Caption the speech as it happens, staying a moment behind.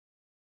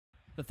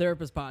The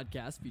Therapist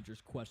Podcast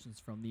features questions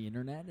from the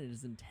internet and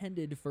is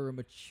intended for a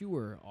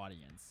mature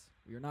audience.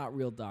 We are not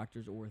real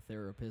doctors or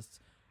therapists.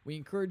 We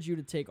encourage you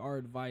to take our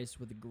advice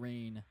with a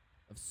grain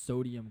of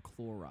sodium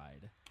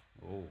chloride.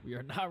 Oh. We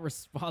are not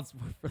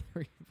responsible for the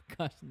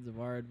repercussions of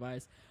our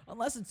advice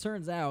unless it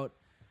turns out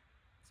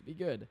to be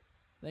good.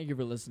 Thank you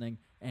for listening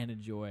and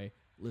enjoy.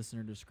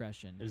 Listener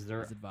discretion is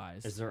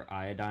advised. Is there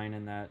iodine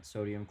in that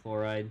sodium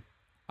chloride?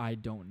 I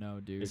don't know,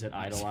 dude. Is it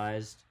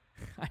idolized?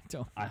 I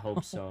don't know. I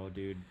hope so,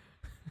 dude.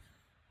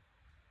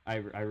 I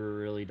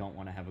really don't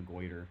want to have a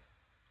goiter.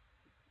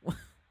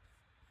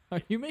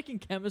 Are you making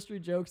chemistry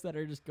jokes that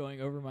are just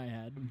going over my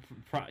head?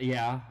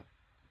 Yeah.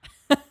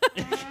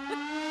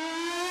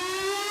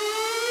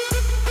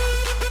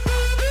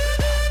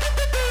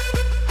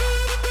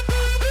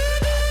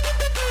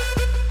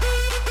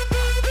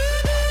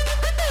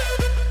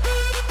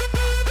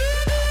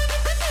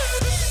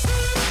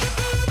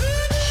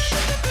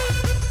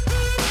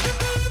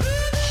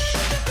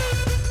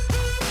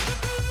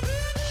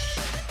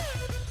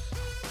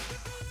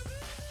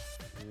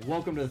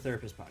 Welcome to the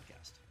Therapist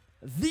Podcast.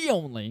 The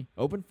only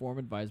open form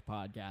advice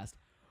podcast.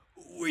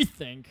 We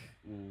think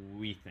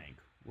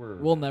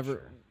We'll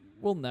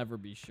we'll never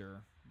be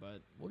sure,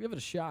 but we'll give it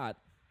a shot.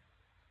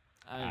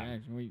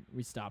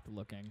 We stopped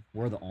looking.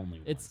 We're the only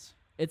ones.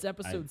 It's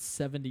episode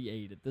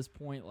 78 at this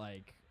point.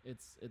 Like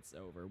it's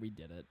over. We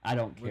did it. I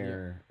don't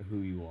care who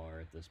you are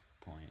at this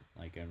point,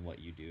 like, and what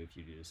you do. If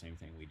you do the same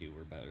thing we do,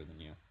 we're better than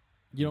you.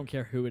 You don't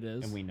care who it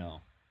is, And we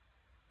know.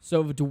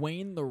 So if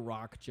Dwayne "The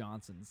Rock"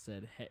 Johnson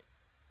said, "Hey,"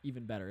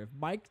 even better, if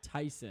Mike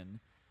Tyson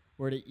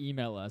were to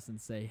email us and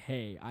say,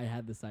 "Hey, I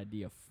had this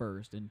idea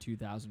first in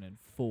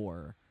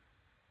 2004,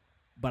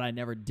 but I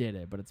never did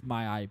it, but it's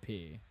my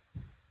IP.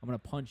 I'm gonna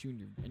punch you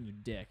in your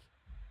dick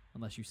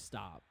unless you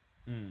stop."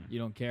 You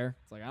don't care?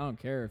 It's like, I don't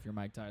care if you're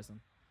Mike Tyson.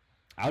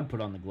 I would put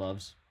on the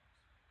gloves.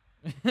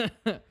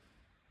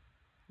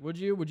 Would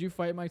you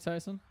fight Mike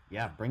Tyson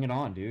Yeah, bring it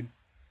on, dude.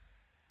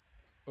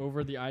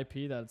 over the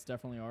IP that's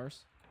definitely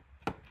ours?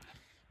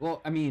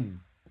 Well, I mean,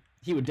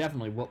 he would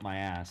definitely whoop my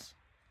ass.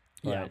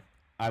 But Yeah.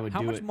 I would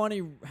How do much it.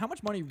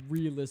 money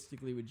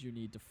realistically would you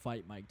need to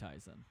fight Mike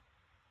Tyson?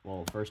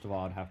 Well, first of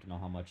all, I'd have to know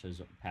how much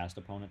his past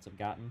opponents have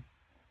gotten,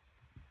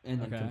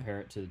 and then Okay. compare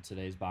it to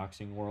today's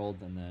boxing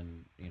world, and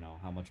then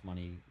how much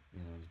money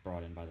is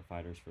brought in by the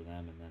fighters for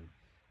them, and then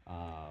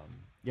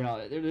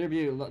there'd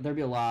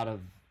be a lot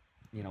of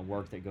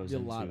work that goes Be a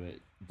into lot.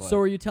 it. But, So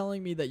are you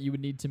telling me that you would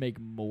need to make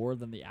more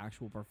than the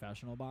actual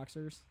professional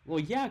boxers? well,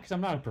 yeah, because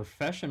I'm not a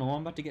professional.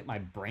 I'm about to get my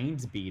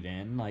brains beat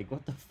in. Like,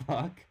 what the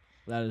fuck?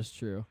 That is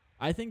true.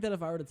 I think that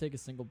if I were to take a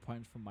single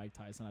punch from Mike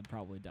Tyson, I'd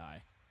probably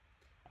die.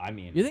 I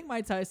mean, You think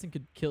Mike Tyson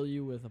could kill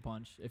you with a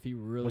punch if he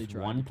really with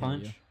tried one to kill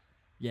punch? you?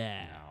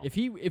 Yeah. No. If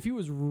he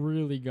was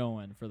really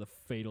going for the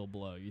fatal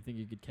blow, you think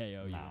he could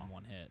KO you No. in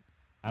one hit?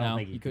 I don't No,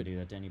 think he he could couldn't. do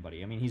that to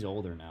anybody. I mean, he's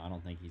older now. I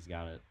don't think he's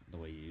got it the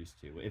way he used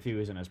to. If he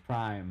was in his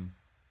prime,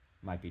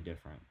 might be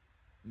different.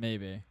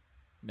 Maybe.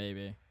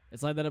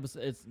 It's like that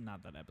episode. It's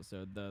not that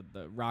episode.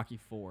 The Rocky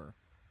IV,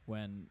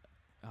 when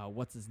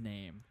what's his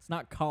name? It's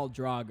not Khal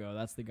Drago.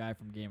 That's the guy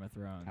from Game of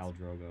Thrones. Al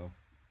Drogo.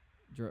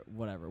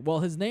 Whatever. Well,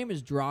 his name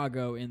is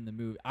Drago in the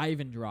movie.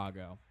 Ivan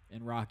Drago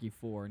in Rocky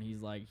IV, and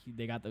he's like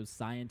they got those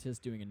scientists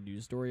doing a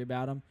news story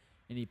about him,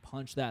 and he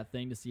punched that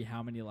thing to see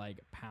how many like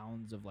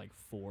pounds of like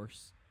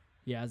force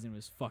he has, and it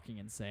was fucking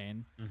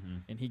insane. Mm-hmm.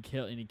 And he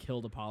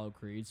killed Apollo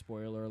Creed.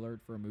 Spoiler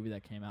alert for a movie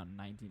that came out in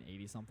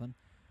 1980 something.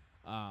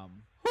 I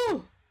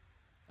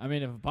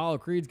mean, if Apollo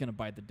Creed's gonna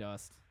bite the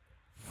dust,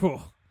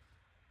 whew.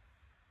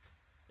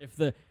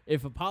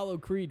 If Apollo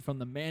Creed from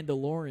The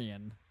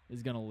Mandalorian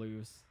is gonna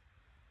lose,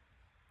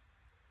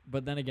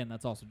 but then again,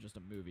 that's also just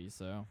a movie.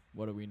 So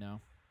what do we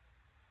know?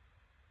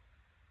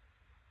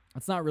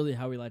 That's not really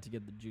how we like to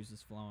get the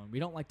juices flowing. We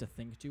don't like to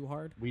think too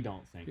hard. We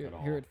don't think Here, at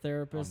all here at on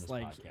Therapist, this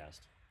like. podcast.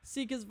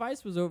 See, because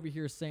Vice was over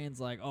here saying, it's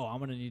like, oh, I'm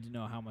going to need to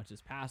know how much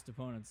his past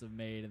opponents have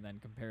made and then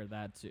compare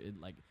that to,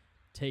 like,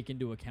 take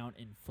into account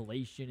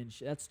inflation and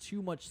shit. That's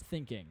too much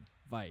thinking,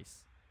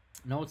 Vice.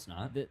 No, it's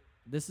not.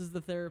 This is the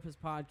Therapist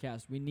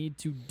Podcast. We need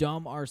to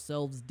dumb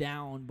ourselves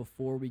down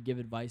before we give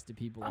advice to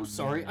people. I'm on the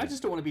sorry. I internet.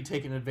 just don't want to be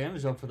taken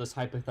advantage of for this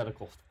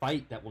hypothetical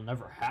fight that will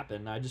never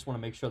happen. I just want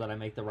to make sure that I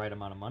make the right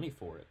amount of money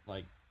for it.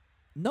 Like,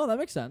 No, that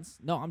makes sense.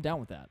 No, I'm down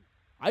with that.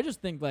 I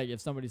just think, like,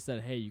 if somebody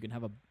said, hey, you can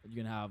have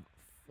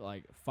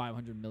like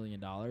 $500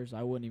 million,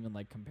 I wouldn't even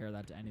like compare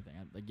that to anything.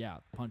 I'd, like, yeah,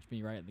 punch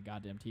me right in the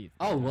goddamn teeth.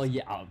 oh well,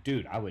 yeah,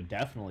 dude, I would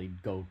definitely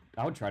go.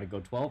 I would try to go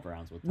 12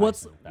 rounds with. Tyson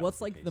What's if that was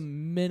like case. the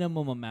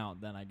minimum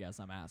amount? Then I guess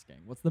I'm asking.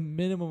 What's the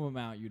minimum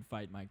amount you'd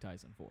fight Mike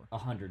Tyson for?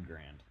 $100,000?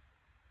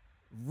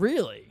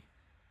 Really?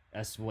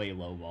 That's way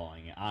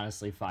lowballing it.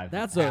 Honestly,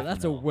 That's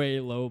half a mil.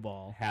 way low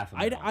ball. Half a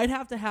I'd mil. I'd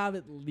have to have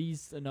at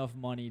least enough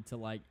money to,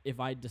 like,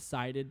 if I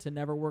decided to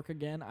never work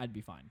again, I'd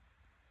be fine.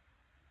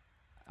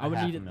 I would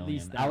need at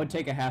least that. I would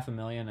take a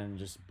 $500,000 and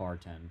just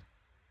bartend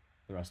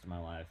the rest of my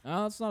life.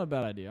 Oh, that's not a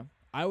bad idea.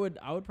 I would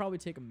probably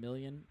take $1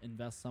 million,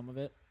 invest some of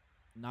it,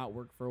 not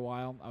work for a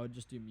while. I would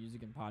just do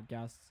music and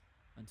podcasts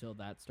until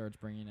that starts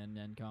bringing in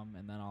income,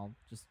 and then I'll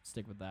just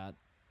stick with that.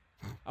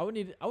 I would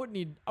need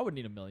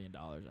 $1 million,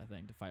 I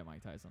think, to fight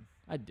Mike Tyson.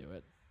 I'd do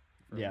it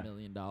for Yeah. $1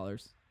 million.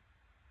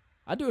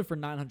 I'd do it for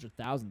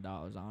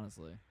 $900,000,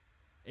 honestly.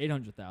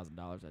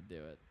 $800,000, I'd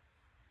do it.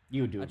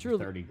 You would do I it for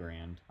truly- 30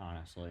 grand,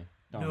 honestly.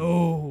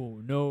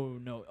 No.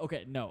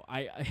 Okay, no.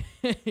 I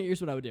here's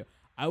what I would do.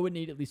 I would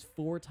need at least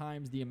 4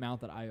 times the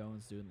amount that I owe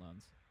in student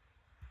loans.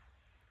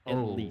 At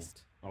Oh.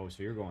 least. Oh,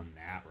 so you're going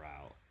that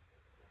route.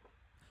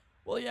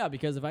 Well, yeah,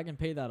 because if I can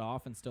pay that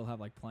off and still have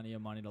like plenty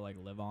of money to like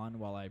live on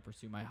while I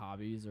pursue my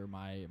hobbies or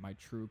my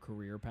true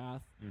career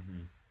path,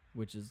 Mm-hmm.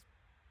 which is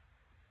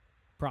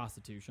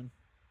prostitution.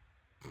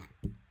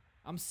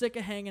 I'm sick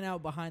of hanging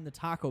out behind the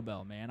Taco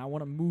Bell, man. I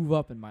want to move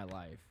up in my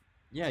life.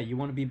 Yeah, you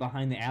want to be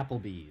behind the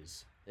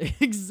Applebee's.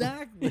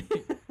 Exactly.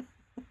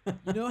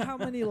 You know how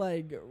many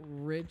like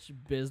rich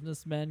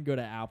businessmen go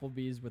to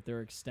Applebee's with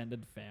their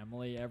extended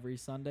family every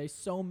Sunday?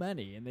 So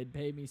many, and they'd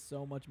pay me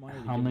so much money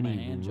to How give them a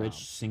many hand rich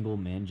job. single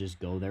men just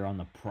go there on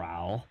the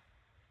prowl?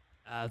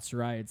 That's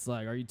right. It's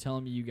like, are you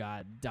telling me you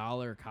got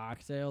dollar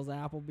cocktails at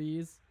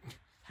Applebee's,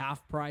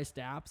 half-priced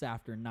apps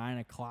after 9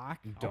 o'clock?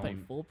 I'll pay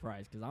Don't. full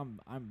price because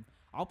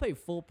I'll pay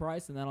full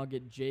price and then I'll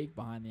get Jake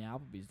behind the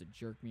Applebee's to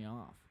jerk me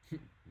off.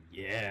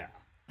 Yeah.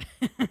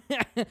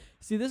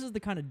 See, this is the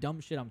kind of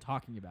dumb shit I'm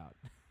talking about.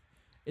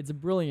 It's a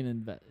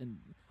brilliant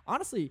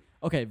honestly,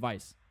 okay,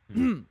 Vice.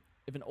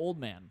 If an old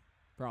man,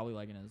 probably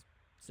like in his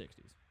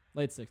 60s,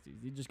 late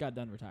 60s, he just got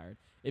done retired.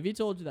 If he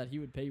told you that he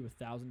would pay you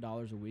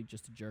 $1,000 a week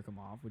just to jerk him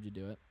off, would you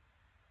do it?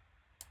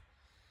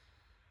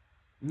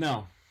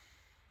 No.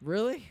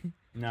 Really?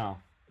 No.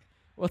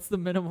 What's the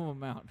minimum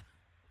amount?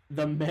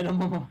 The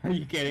minimum? Are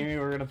you kidding me?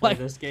 We're gonna play Like-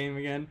 this game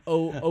again?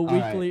 Oh,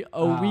 right.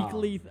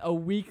 a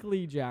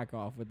weekly jack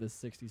off with this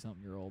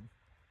 60-something-year-old.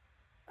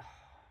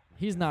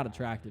 He's not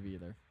attractive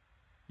either.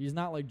 He's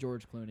not like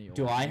George Clooney.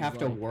 Do old. I He's have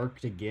to like- work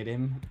to get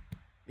him?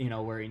 You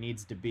know where he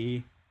needs to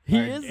be. He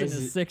Or is in is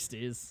his it-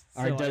 60s.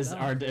 Or so I does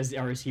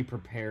don't- or is he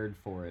prepared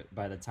for it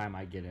by the time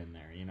I get in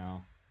there? You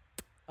know,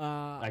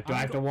 like do I'm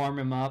I have go- to warm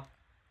him up?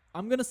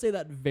 I'm gonna say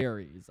that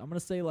varies. I'm gonna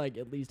say like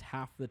at least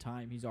half the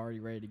time he's already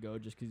ready to go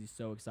just because he's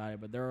so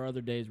excited. But there are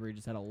other days where he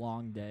just had a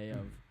long day of,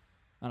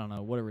 I don't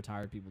know, what do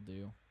retired people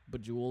do?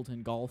 Bejeweled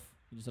in golf.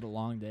 He just had a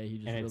long day. He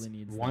just And really it's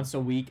needs once a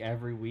week,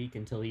 every week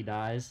until he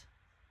dies,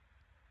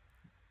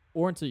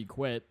 or until you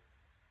quit.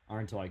 or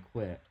until I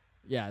quit.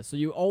 Yeah, so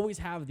you always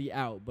have the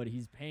out, but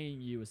he's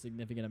paying you a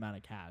significant amount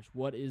of cash.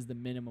 What is the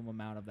minimum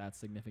amount of that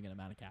significant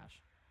amount of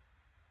cash?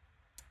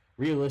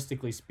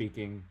 Realistically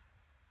speaking,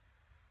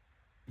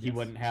 he Yes.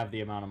 wouldn't have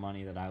the amount of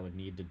money that I would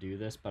need to do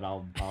this. But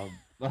I'll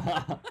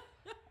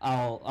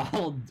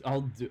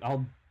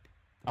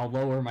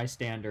lower my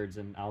standards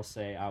and I'll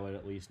say I would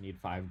at least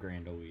need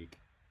 $5,000 a week.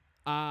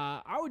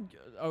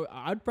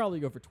 I'd probably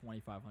go for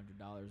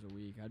 $2,500 a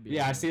week. I'd be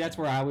Yeah, okay see, with that's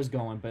that. where I was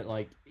going, but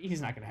like,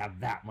 he's not gonna have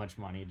that much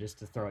money just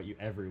to throw at you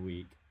every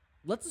week.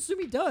 Let's assume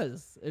he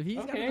does. If he's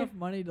got Okay. enough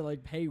money to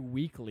like pay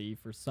weekly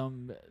for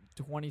some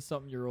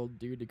 20-something-year-old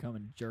dude to come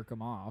and jerk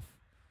him off,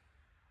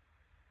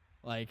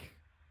 like,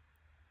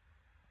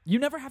 you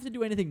never have to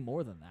do anything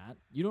more than that.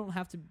 You don't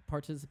have to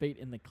participate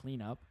in the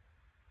cleanup.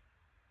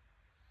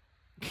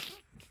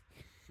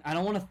 I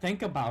don't want to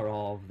think about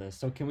all of this.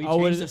 So can we I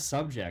would- change the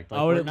subject? Like,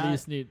 I would we're at not-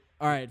 least need.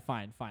 All right,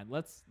 fine.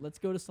 Let's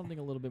go to something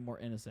a little bit more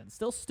innocent.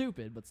 Still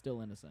stupid, but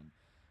still innocent.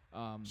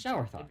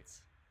 shower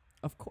thoughts.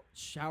 Of course,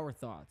 shower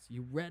thoughts.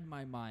 You read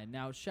my mind.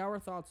 Now, shower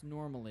thoughts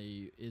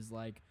normally is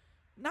like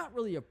not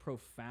really a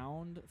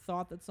profound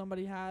thought that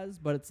somebody has,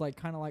 but it's like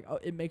kind of like, oh,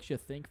 it makes you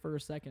think for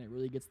a second. It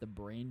really gets the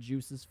brain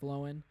juices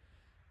flowing.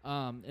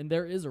 And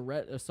there is a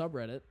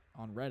subreddit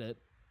on Reddit,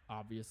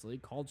 obviously,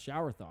 called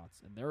Shower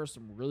Thoughts, and there are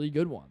some really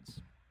good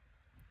ones.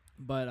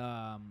 But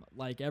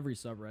like every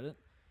subreddit,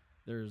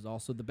 there's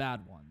also the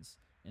bad ones.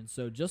 And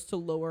so just to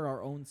lower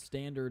our own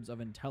standards of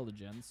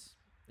intelligence,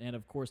 and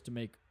of course to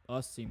make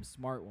us seem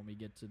smart when we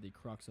get to the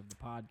crux of the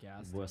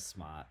podcast, Was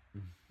smart.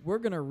 we're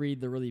going to read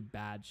the really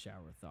bad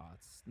shower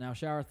thoughts. Now,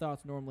 shower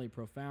thoughts normally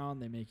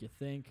profound. They make you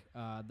think.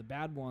 The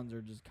bad ones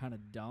are just kind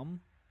of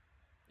dumb,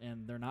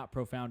 and they're not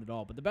profound at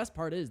all. But the best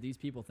part is these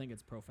people think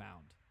it's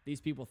profound.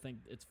 These people think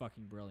it's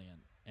fucking brilliant.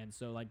 And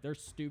so, like, they're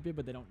stupid,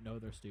 but they don't know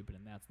they're stupid,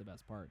 and that's the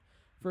best part.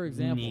 For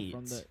example, Neat.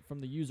 from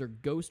the user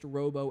Ghost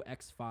Robo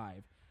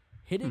X5,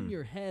 hitting Hmm.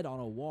 your head on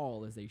a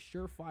wall is a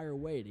surefire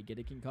way to get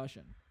a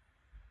concussion.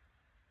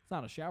 It's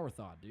not a shower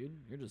thought, dude.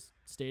 You're just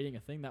stating a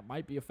thing that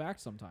might be a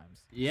fact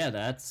sometimes. Yeah,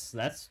 that's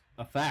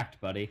a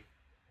fact, buddy.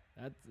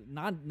 That's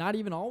not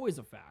even always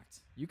a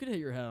fact. You could hit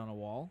your head on a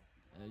wall.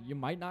 You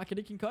might not get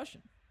a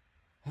concussion.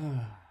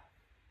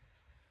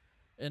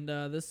 And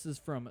this is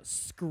from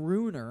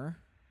Scrooner.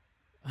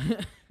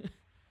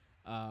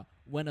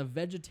 When a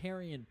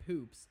vegetarian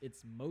poops,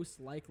 it's most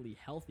likely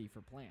healthy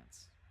for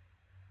plants.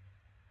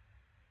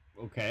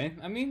 Okay.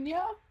 I mean,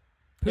 yeah.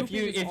 Pooping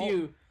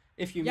is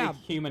If you Yeah. make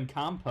human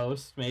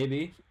compost,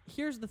 maybe.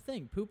 Here's the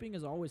thing: pooping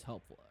is always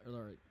helpful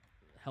or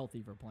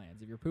healthy for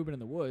plants. If you're pooping in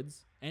the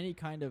woods, any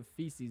kind of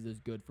feces is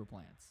good for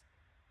plants.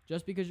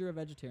 Just because you're a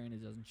vegetarian,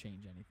 it doesn't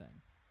change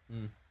anything.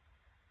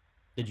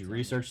 Did you So-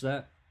 research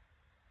that?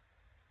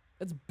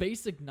 It's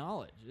basic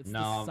knowledge. It's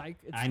No, it's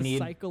I the need-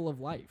 cycle of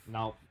life.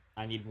 No,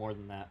 I need more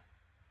than that.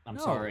 I'm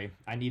No. sorry.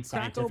 I need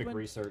scientific open,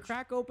 research.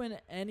 Crack open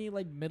any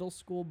like middle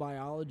school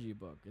biology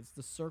book. It's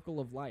the circle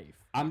of life.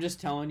 I'm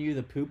just telling you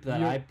the poop that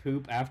You're- I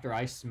poop after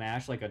I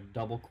smash like a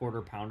double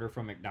quarter pounder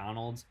from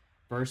McDonald's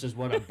versus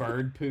what a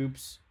bird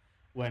poops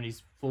when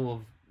he's full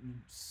of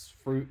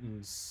fruit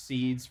and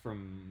seeds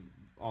from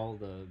all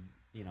the,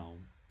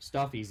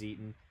 stuff he's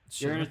eaten.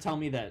 You're Sure. going to tell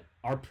me that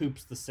our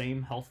poop's the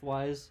same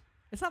health-wise?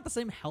 It's not the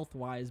same health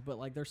wise, but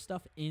like there's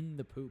stuff in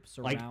the poop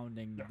Like,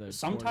 surrounding the.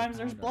 Sometimes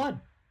there's quarter blood.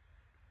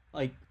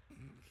 Like...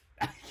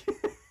 pounder.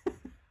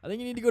 I think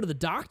you need to go to the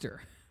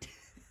doctor.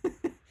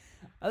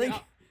 I think.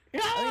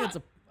 I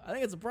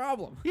think it's a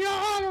problem.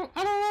 I don't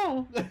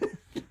know.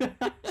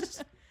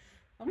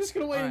 I'm just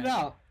going to wait Alright. it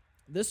out.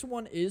 This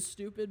one is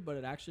stupid, but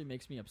it actually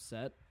makes me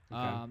upset.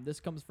 Okay. This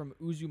comes from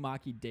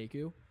Uzumaki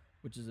Deku,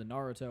 which is a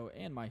Naruto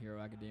and My Hero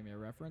Academia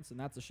reference, and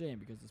that's a shame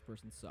because this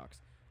person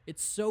sucks.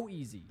 It's so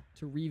easy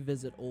to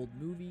revisit old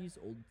movies,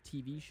 old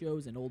TV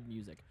shows, and old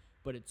music,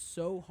 but it's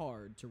so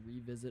hard to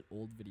revisit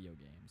old video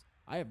games.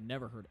 I have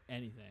never heard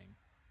anything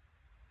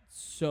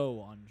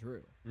so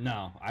untrue.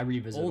 No, I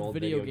revisit old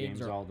video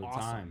games are all the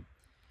awesome. time.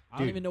 I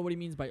don't Dude. even know what he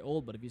means by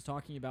old, but if he's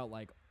talking about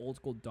like old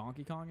school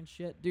Donkey Kong and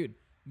shit, dude,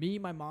 me,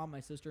 my mom,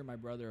 my sister, and my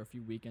brother a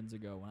few weekends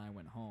ago when I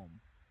went home,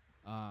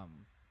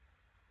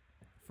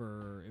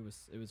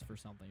 it was for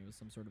something. It was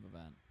some sort of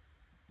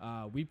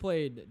event. We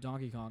played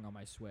Donkey Kong on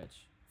my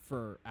Switch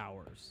for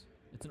hours.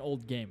 It's an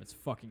old game. It's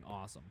fucking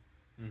awesome.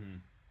 Mm-hmm.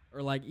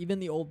 Or like even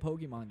the old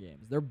Pokemon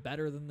games, they're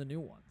better than the new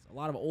ones. A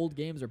lot of old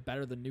games are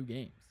better than new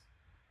games.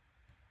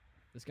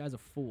 This guy's a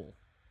fool,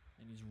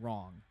 and he's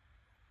wrong.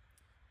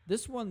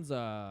 This one's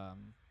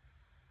I'm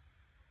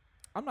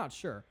not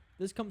sure.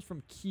 This comes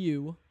from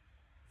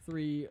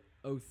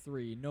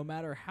Q303. No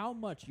matter how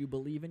much you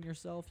believe in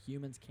yourself,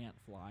 humans can't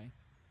fly.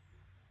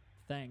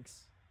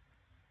 Thanks.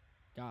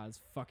 God, it's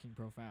fucking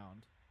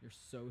profound. You're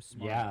so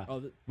smart. Yeah.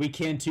 Oh, We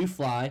can too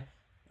fly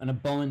on a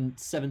Boeing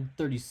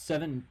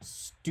 737,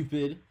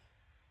 stupid.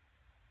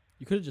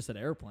 you could have just said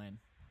airplane.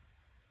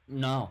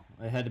 No,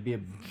 it had to be a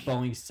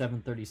Boeing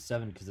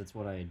 737 because that's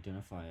what I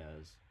identify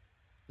as.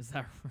 Is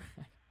that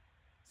right?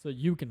 So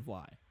you can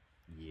fly.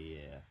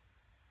 Yeah.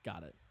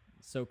 Got it.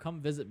 So come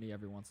visit me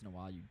every once in a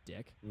while, you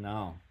dick.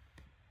 No.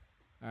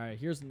 All right,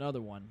 here's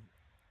another one.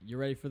 You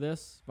ready for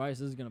this? Vice,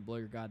 this is going to blow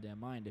your goddamn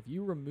mind. If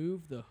you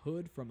remove the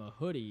hood from a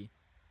hoodie,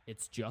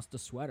 it's just a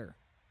sweater.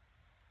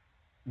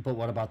 But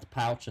what about the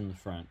pouch in the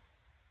front?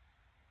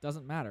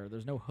 Doesn't matter.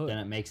 There's no hood. Then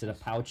it makes it a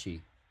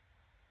pouchy.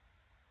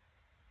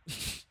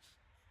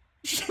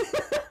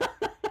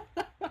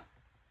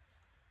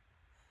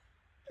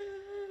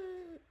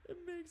 It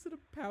makes it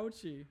a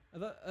pouchy.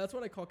 That's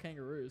what I call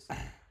kangaroos.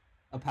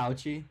 A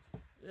pouchy?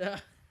 Yeah,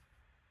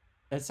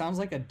 That sounds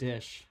like a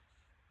dish.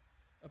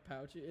 a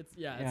pouchy. It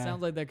Yeah.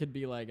 sounds like that could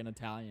be like an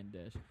Italian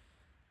dish.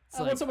 It's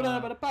I want something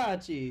about a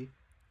pouchy.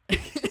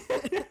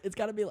 it's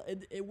got to be.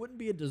 It wouldn't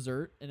be a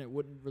dessert, and it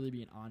wouldn't really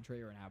be an entree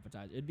or an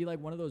appetizer. It'd be like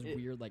one of those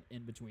weird, like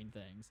in between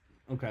things.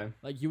 Okay.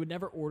 Like you would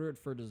never order it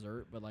for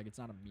dessert, but like it's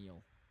not a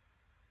meal.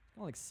 It's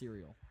kind of like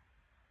cereal.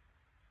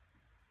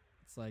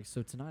 It's like,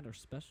 so tonight our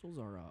specials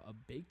are a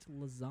baked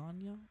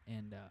lasagna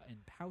and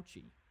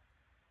pouchy.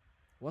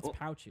 What's Well-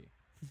 pouchy?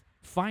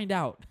 Find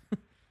out.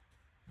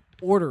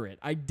 Order it.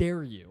 I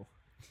dare you.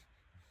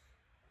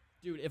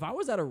 Dude, if I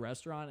was at a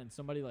restaurant and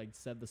somebody like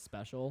said the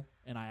special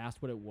and I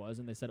asked what it was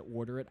and they said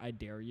order it, I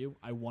dare you,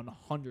 I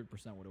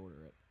 100% would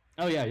order it.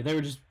 Oh yeah, they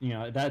were just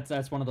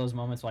that's one of those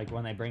moments like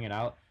when they bring it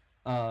out.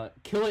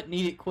 Kill it and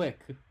eat it quick.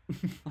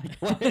 Like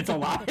what? It's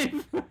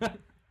alive.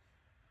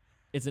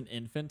 It's an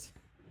infant.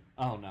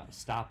 Oh no!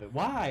 Stop it!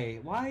 Why?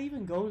 Why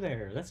even go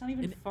there? That's not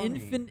even An funny.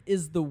 infant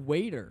is the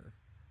waiter.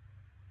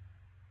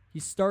 He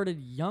started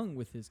young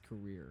with his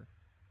career.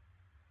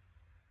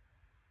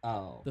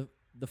 Oh,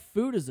 The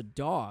food is a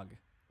dog.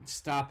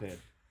 stop it!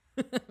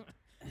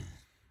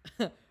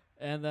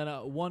 And then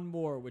one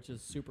more, which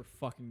is super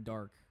fucking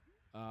dark.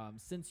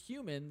 Since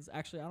humans,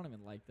 actually, I don't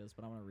even like this,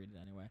 but I'm gonna read it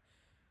anyway.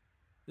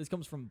 This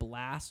comes from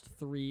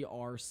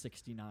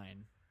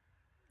Blast3R69,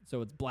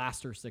 so it's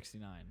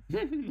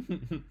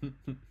Blaster69.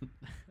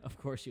 Of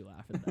course, you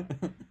laugh at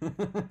that.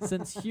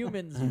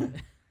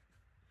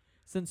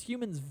 Since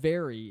humans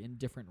vary in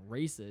different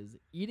races,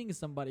 eating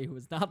somebody who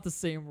is not the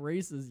same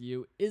race as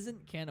you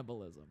isn't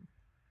cannibalism.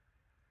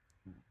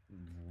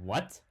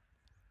 What?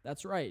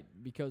 That's right,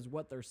 because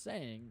what they're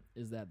saying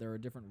is that there are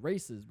different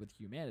races with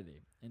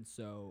humanity. And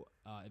so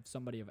if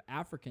somebody of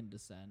African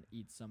descent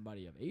eats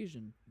somebody of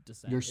Asian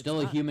descent, You're it's still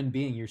a not- human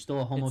being. You're still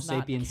a Homo it's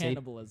not sapien.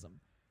 cannibalism.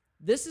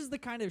 This is the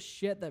kind of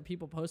shit that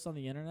people post on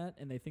the internet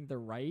and they think they're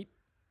right.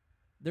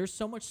 There's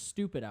so much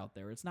stupid out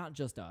there. It's not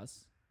just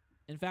us.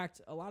 In fact,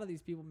 a lot of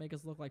these people make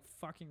us look like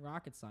fucking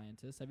rocket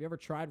scientists. Have you ever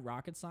tried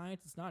rocket science?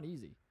 It's not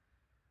easy.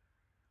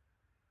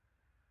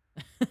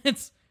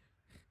 It's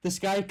This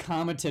guy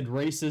commented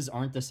races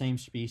aren't the same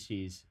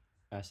species.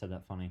 I said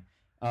that funny.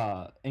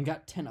 And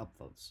got 10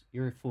 upvotes.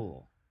 You're a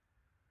fool.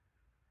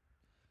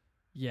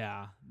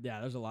 Yeah,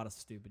 there's a lot of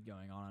stupid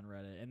going on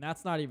Reddit, and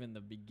that's not even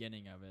the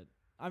beginning of it.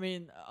 I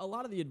mean, a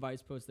lot of the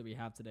advice posts that we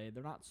have today,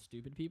 they're not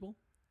stupid people.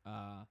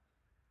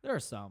 There are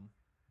some,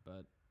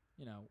 but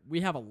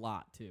we have a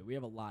lot too. We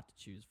have a lot to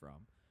choose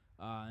from.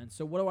 And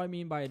so what do I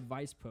mean by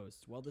advice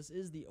posts? Well, this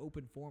is the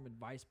Open Forum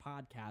Advice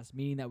Podcast,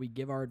 meaning that we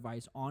give our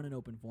advice on an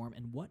open forum,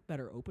 and what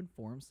better open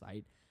forum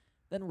site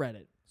than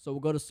Reddit? So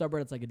we'll go to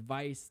subreddits like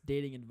advice,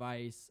 dating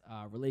advice,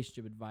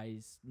 relationship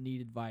advice,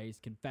 need advice,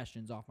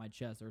 confessions off my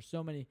chest. There are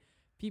so many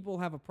people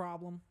have a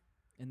problem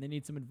and they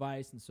need some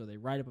advice, and so they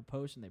write up a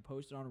post and they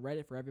post it on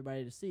Reddit for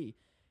everybody to see,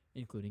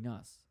 including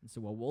us. And so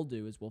what we'll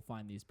do is we'll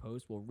find these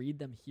posts, we'll read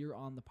them here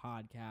on the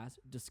podcast,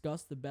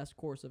 discuss the best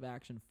course of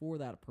action for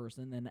that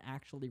person, then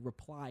actually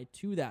reply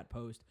to that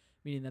post,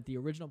 meaning that the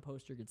original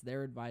poster gets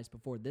their advice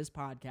before this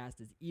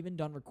podcast is even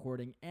done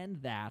recording,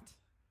 and that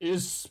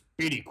is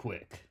Speedy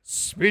Quick.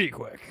 Speedy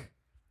Quick.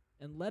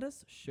 And let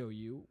us show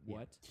you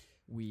what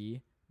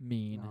we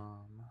mean.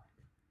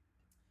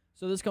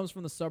 So this comes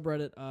from the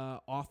subreddit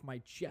Off My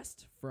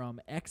Chest from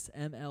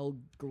XML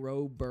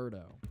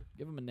Groberto.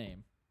 Give him a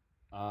name.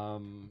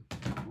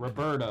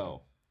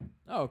 Roberto.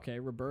 Oh, okay,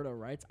 Roberto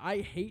writes, I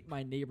hate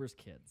my neighbor's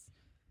kids.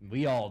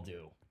 We all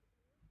do.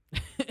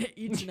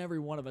 Each and every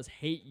one of us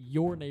hate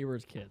your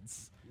neighbor's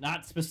kids.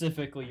 Not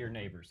specifically your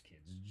neighbor's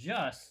kids,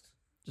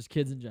 just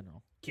kids in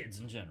general.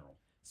 Kids in general.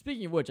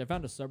 Speaking of which, I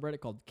found a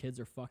subreddit called Kids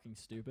Are Fucking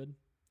Stupid.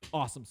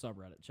 Awesome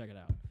subreddit. Check it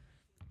out.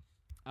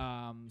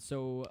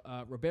 So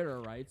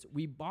Roberto writes,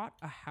 we bought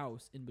a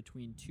house in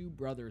between two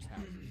brothers'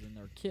 houses and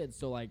their kids.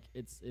 So like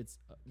it's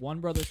one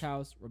brother's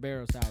house,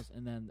 Roberto's house,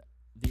 and then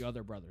the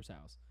other brother's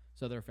house.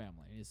 So their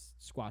family is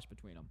squashed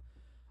between them.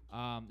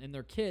 And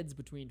their kids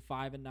between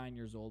 5 and 9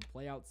 years old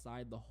play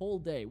outside the whole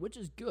day, which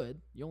is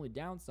good. The only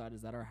downside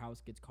is that our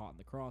house gets caught in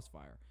the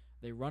crossfire.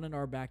 They run in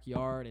our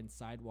backyard and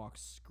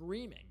sidewalks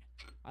screaming.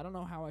 I don't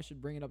know how I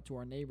should bring it up to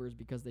our neighbors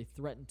because they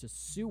threaten to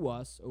sue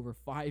us over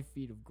 5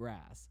 feet of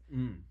grass.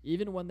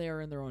 Even when they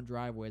are in their own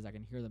driveways, I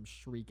can hear them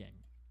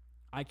shrieking.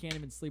 I can't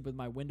even sleep with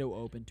my window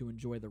open to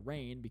enjoy the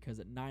rain because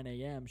at 9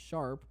 a.m.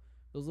 sharp,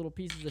 those little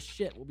pieces of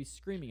shit will be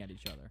screaming at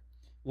each other.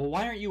 Well,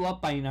 why aren't you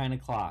up by 9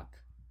 o'clock?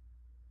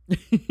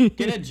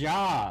 Get a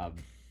job.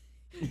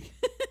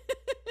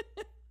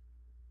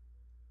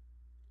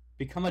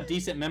 Become a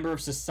decent member of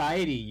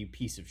society, you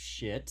piece of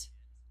shit.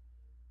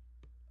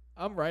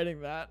 I'm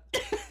writing that.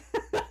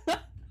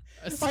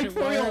 Like,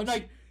 for real,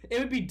 like, it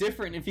would be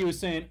different if he was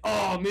saying,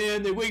 oh,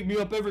 man, they wake me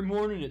up every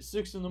morning at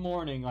 6 in the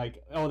morning.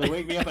 Like, oh, they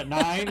wake me up at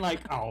 9?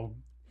 Like, oh,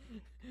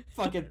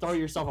 fucking throw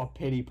yourself a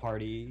pity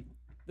party.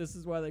 This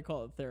is why they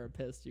call it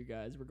therapist, you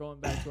guys. We're going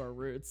back to our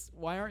roots.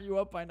 Why aren't you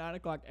up by 9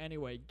 o'clock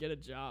anyway? Get a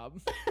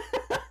job.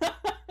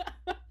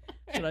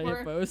 Should I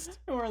hit post?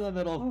 We're in the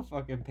middle of a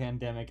fucking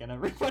pandemic and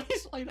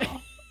everybody's laid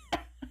off.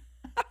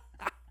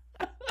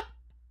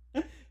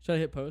 Should I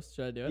hit post?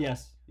 Should I do it?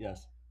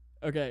 Yes.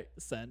 Okay,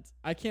 sent.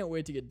 I can't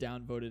wait to get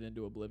downvoted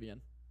into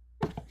oblivion.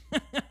 All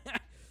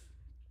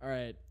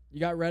right. You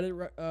got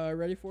Reddit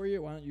ready for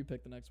you? Why don't you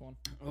pick the next one?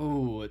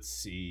 Oh, let's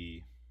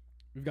see.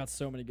 We've got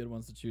so many good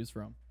ones to choose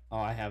from. Oh,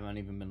 I haven't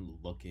even been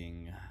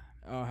looking.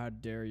 Oh, how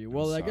dare you.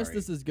 Well, I guess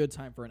this is good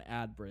time for an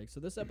ad break. So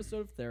this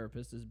episode of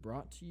Therapist is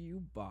brought to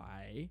you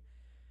by...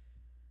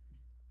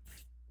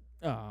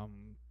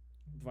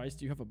 Vice,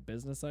 do you have a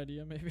business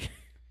idea, maybe?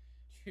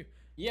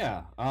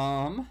 Yeah.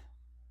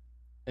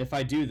 If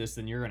I do this,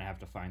 then you're gonna have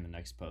to find the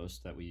next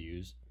post that we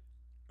use.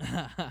 All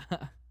right,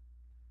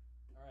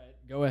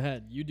 go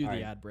ahead. You do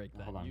the ad break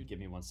then. Hold on, give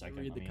me 1 second.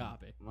 Read the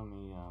copy. Let me.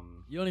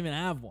 You don't even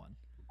have one.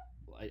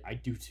 I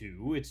do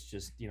too. It's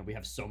just we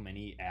have so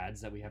many ads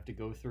that we have to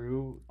go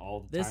through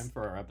all the time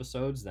for our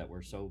episodes that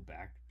we're so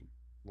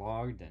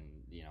backlogged, and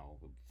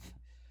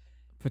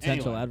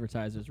Potential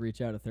advertisers, reach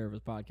out at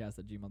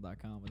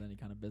therapistpodcast@gmail.com with any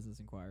kind of business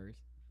inquiries.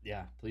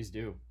 Yeah, please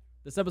do.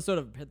 This episode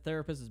of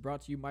Therapist is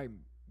brought to you by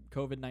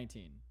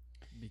COVID-19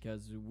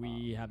 because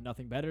we have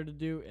nothing better to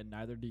do, and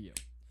neither do you.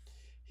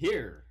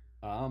 Here,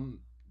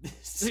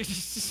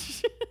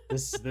 this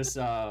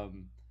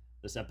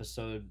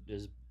episode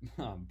is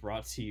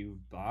brought to you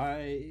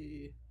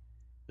by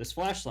this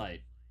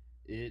flashlight.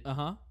 It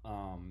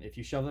if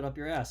you shove it up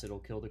your ass, it'll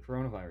kill the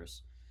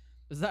coronavirus.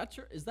 Is that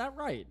true? Is that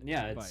right?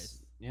 Yeah,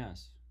 Vice?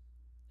 Yes.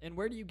 And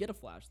where do you get a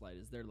flashlight?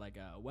 Is there like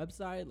a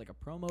website, like a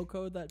promo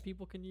code that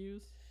people can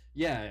use?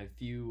 Yeah,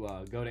 if you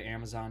go to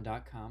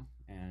Amazon.com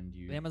and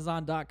you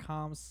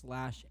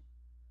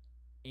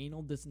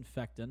Amazon.com/anal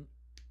disinfectant,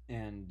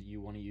 and you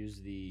want to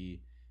use the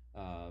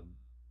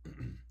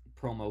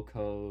promo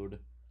code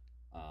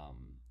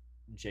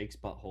Jake's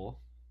Butthole.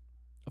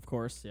 Of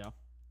course, yeah.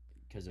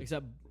 Because it's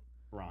except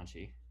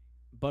raunchy.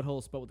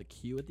 Butthole spelled with a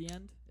Q at the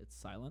end. It's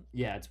silent.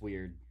 Yeah, it's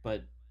weird,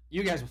 but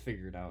you guys will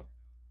figure it out.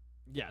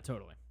 Yeah,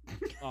 totally.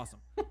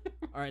 Awesome.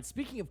 All right,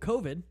 speaking of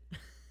COVID,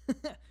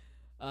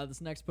 this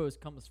next post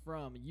comes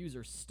from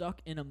user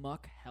Stuck in a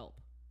Muck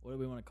Help. What do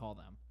we want to call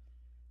them?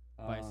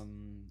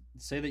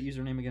 Say that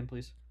username again,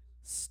 please.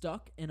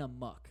 Stuck in a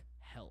Muck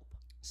Help.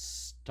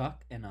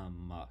 Stuck in a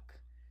Muck.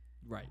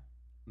 Right.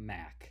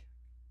 Mac.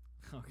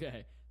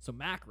 Okay. So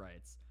Mac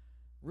writes,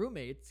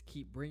 roommates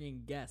keep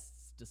bringing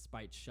guests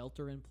despite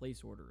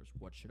shelter-in-place orders.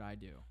 What should I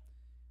do?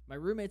 My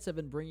roommates have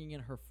been bringing in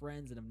her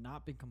friends and have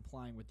not been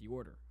complying with the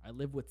order. I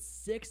live with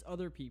 6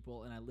 other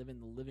people, and I live in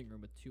the living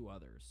room with 2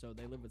 others. So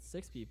they live with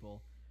 6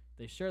 people.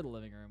 They share the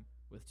living room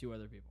with 2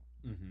 other people.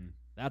 Mm-hmm.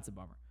 That's a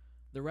bummer.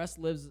 The rest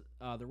live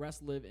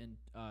in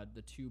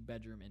the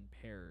 2-bedroom in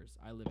pairs.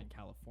 I live in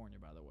California,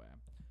 by the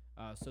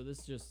way. So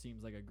this just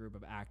seems like a group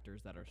of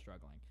actors that are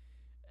struggling.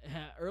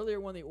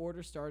 Earlier, when the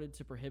order started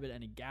to prohibit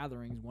any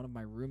gatherings, one of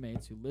my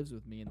roommates who lives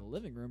with me in the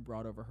living room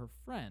brought over her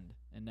friend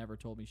and never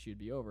told me she'd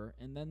be over,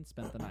 and then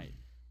spent the night.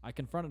 I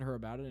confronted her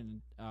about it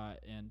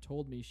and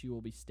told me she will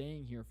be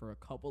staying here for a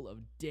couple of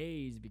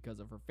days because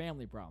of her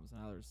family problems.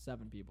 Now there's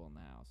 7 people in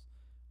the house,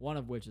 one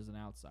of which is an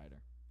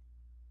outsider.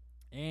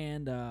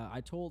 And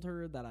I told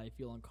her that I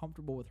feel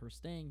uncomfortable with her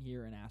staying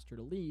here and asked her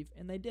to leave,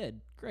 and they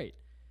did. Great.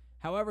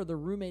 However, the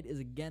roommate is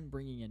again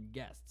bringing in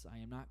guests. I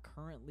am not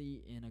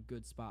currently in a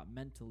good spot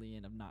mentally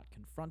and have not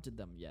confronted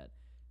them yet.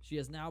 She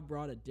has now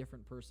brought a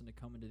different person to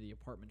come into the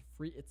apartment.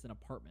 It's an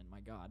apartment, my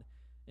God.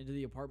 Into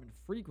the apartment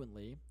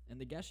frequently, and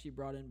the guest she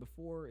brought in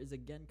before is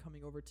again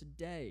coming over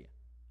today.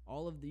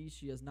 All of these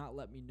she has not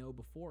let me know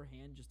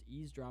beforehand, just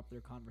eavesdropped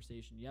their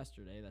conversation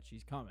yesterday that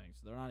she's coming,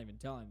 so they're not even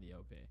telling the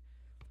OP.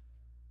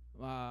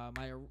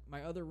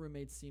 My other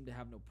roommates seem to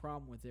have no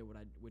problem with it,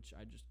 which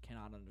I just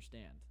cannot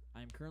understand.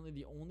 I am currently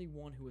the only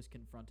one who has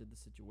confronted the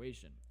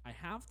situation. I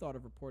have thought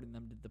of reporting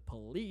them to the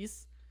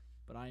police,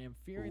 but I am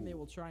fearing they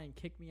will try and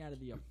kick me out of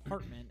the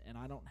apartment, and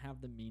I don't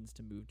have the means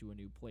to move to a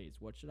new place.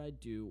 What should I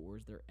do, or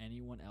is there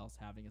anyone else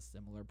having a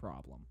similar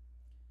problem?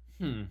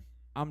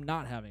 I'm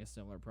not having a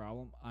similar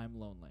problem. I'm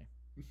lonely.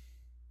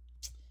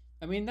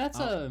 I mean, that's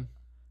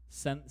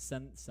send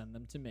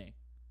them to me.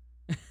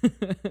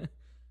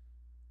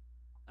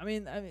 I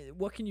mean,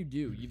 what can you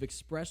do? You've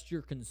expressed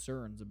your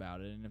concerns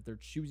about it, and if they're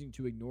choosing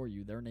to ignore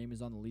you, their name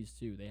is on the lease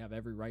too. They have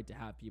every right to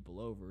have people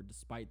over,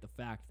 despite the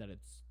fact that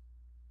it's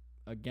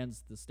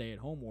against the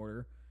stay-at-home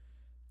order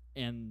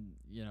and,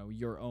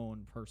 your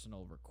own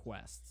personal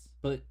requests.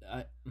 But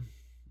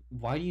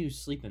why do you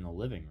sleep in the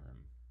living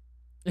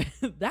room?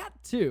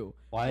 That too.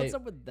 Why? What's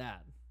up with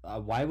that?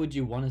 Why would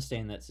you want to stay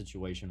in that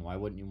situation? Why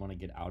wouldn't you want to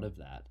get out of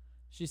that?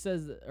 She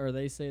says, or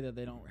they say that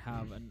they don't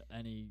have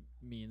any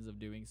means of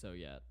doing so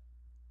yet.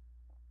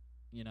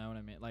 You know what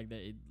I mean? Like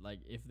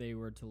if they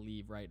were to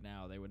leave right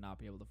now, they would not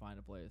be able to find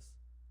a place,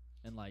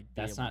 and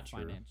that's not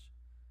true.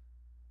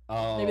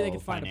 Oh, maybe they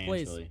could find a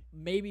place.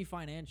 Maybe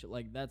financial.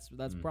 Like that's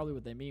probably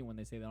what they mean when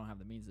they say they don't have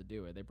the means to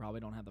do it. They probably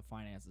don't have the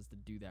finances to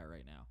do that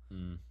right now.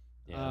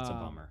 Yeah, that's a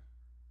bummer.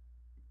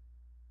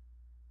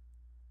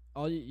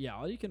 All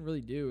you can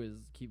really do is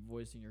keep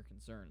voicing your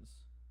concerns.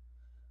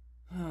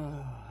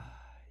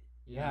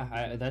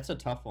 That's a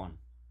tough one.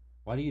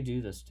 Why do you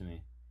do this to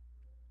me?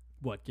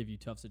 What, give you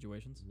tough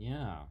situations?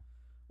 Yeah.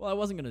 Well, I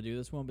wasn't gonna do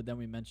this one, but then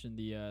we mentioned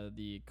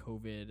the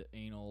COVID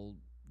anal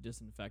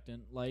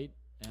disinfectant light,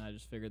 and I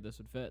just figured this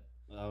would fit.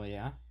 Oh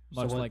yeah.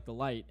 Much like the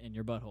light in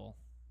your butthole.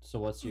 So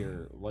what's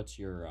your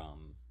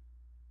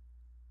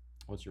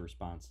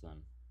response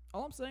then?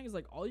 All I'm saying is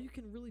all you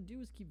can really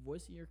do is keep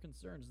voicing your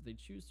concerns. If they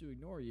choose to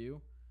ignore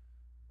you,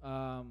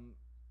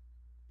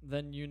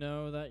 then you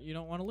know that you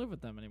don't want to live with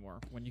them anymore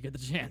when you get the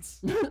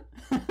chance.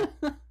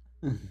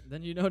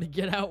 Then you know to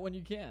get out when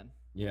you can.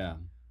 Yeah.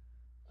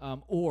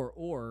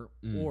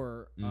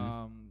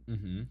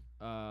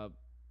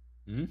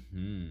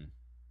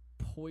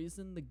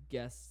 Poison the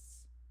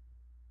guests'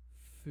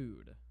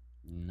 food.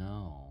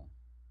 No.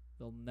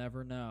 They'll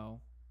never know.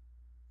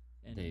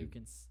 And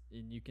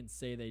you can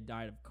say they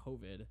died of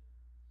COVID.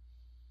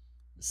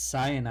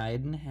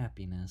 Cyanide and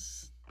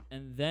happiness.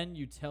 And then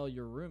you tell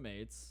your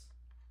roommates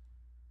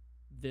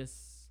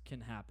this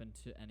can happen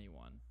to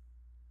anyone.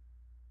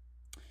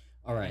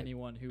 All right.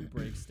 Anyone who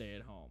breaks stay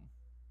at home.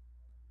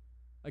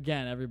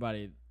 Again,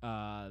 everybody,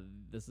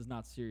 this is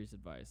not serious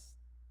advice.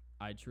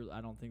 I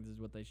don't think this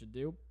is what they should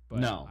do, but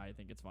no. I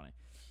think it's funny.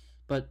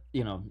 But,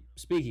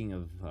 speaking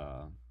of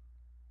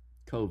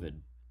COVID.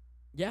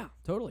 Yeah,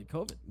 totally,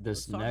 COVID.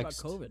 Let's talk about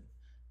COVID.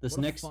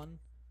 Fun.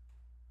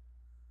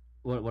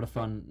 What a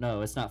fun. No,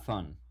 it's not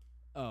fun.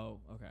 Oh,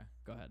 okay.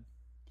 Go ahead.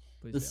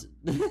 Please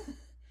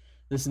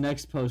This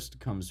next post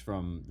comes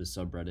from the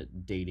subreddit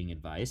Dating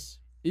Advice.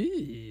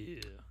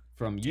 Ew.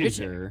 From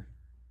user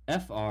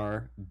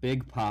FR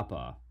Big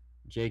Papa.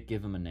 Jake,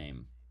 give him a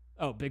name.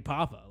 Oh, Big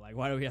Papa.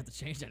 Why do we have to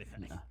change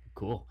anything?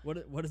 Cool.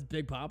 What does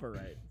Big Papa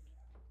write?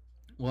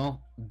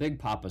 Well, Big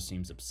Papa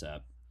seems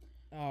upset.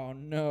 Oh,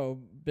 no.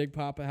 Big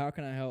Papa, how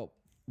can I help?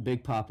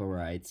 Big Papa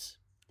writes,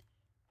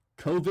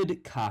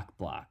 COVID cock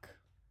block.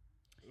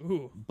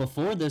 Ooh.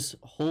 Before this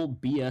whole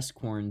BS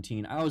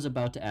quarantine, I was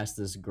about to ask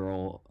this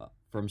girl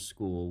from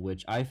school,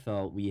 which I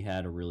felt we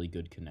had a really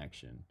good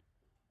connection.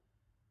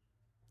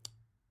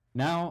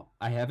 Now,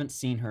 I haven't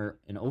seen her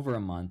in over a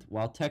month.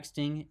 While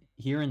texting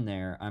here and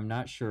there, I'm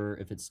not sure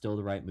if it's still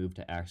the right move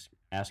to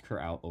ask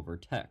her out over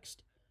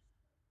text.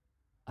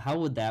 How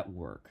would that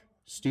work?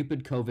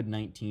 Stupid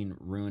COVID-19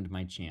 ruined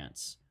my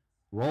chance.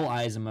 Roll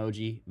eyes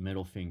emoji,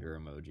 middle finger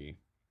emoji.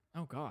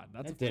 Oh God,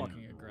 that's That didn't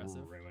fucking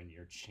aggressive. ruin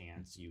your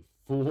chance, you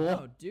fool.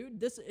 No, dude,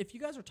 this if you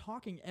guys are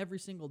talking every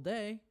single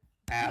day,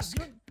 Ask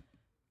you don't-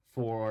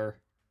 for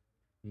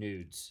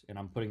nudes, and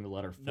I'm putting the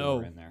letter 4 no,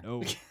 in there. no,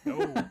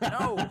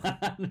 no.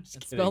 I'm just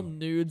It's kidding. spelled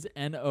nudes,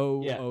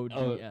 Noods. Yeah, No,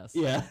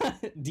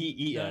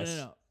 DES.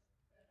 no.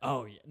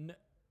 Oh yeah,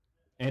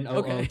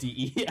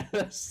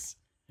 NOODES.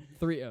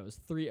 3 O's,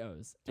 3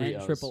 O's, Three N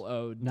O's. triple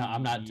O. No,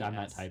 I'm not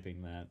DES.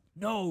 typing that.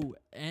 No,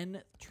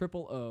 NOODZ.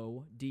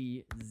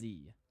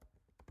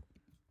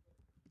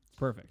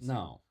 Perfect.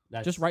 No,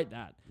 that's Just write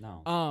that.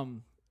 No.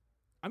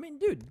 I mean,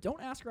 dude,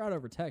 don't ask her out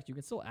over text. You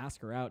can still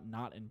ask her out,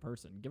 not in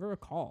person. Give her a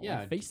call.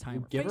 Yeah,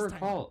 FaceTime her. Give her a FaceTime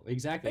call.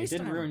 Exactly. It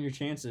didn't FaceTime her. ruin your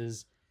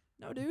chances.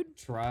 No, dude.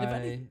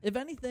 Try. If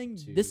anything,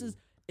 to- this is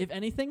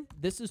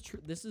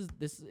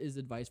this is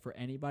advice for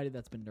anybody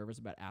that's been nervous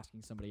about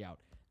asking somebody out.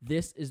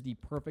 This is the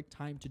perfect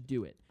time to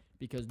do it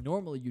because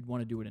normally you'd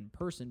want to do it in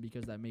person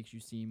because that makes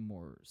you seem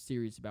more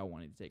serious about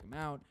wanting to take them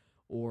out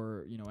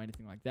or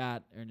anything like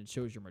that, and it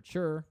shows you're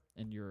mature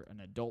and you're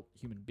an adult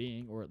human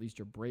being, or at least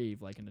you're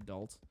brave like an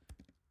adult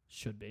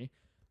should be.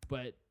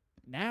 But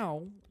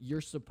now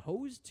you're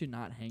supposed to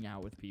not hang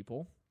out with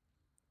people,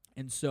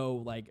 and so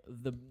like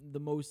the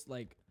most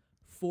like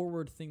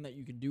forward thing that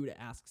you can do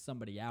to ask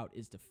somebody out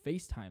is to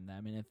FaceTime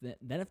them,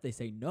 and if they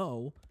say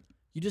no,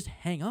 you just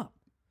hang up,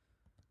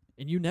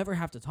 and you never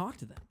have to talk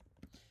to them.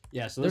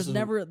 Yeah. So There's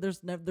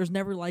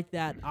never like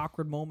that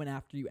awkward moment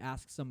after you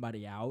ask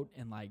somebody out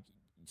and like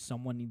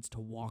someone needs to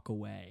walk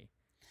away.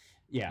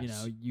 Yeah.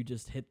 You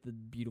just hit the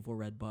beautiful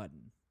red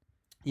button.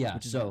 Yeah.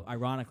 Which is So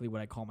ironically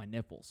what I call my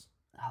nipples.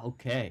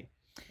 okay.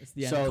 It's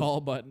the So- end call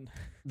button.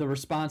 The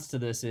response to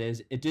this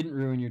is it didn't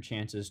ruin your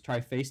chances. Try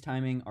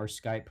FaceTiming or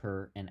Skype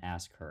her and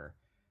ask her.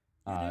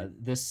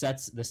 This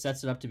sets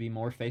it up to be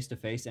more face to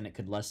face, and it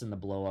could lessen the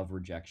blow of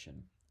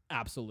rejection.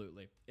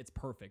 Absolutely. It's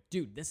perfect.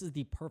 Dude, this is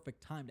the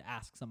perfect time to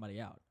ask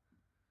somebody out.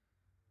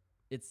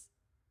 It's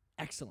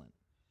excellent.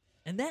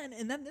 And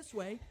then this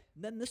way,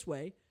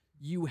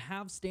 you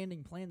have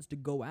standing plans to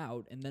go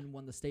out, and then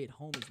when the stay at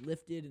home is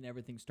lifted and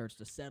everything starts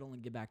to settle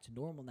and get back to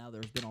normal, now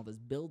there's been all this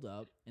build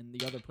up, and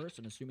the other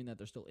person, assuming that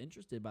they're still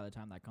interested by the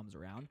time that comes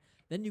around,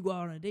 then you go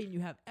out on a date and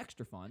you have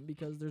extra fun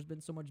because there's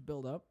been so much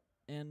build up,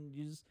 and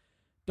you just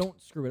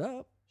don't screw it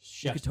up.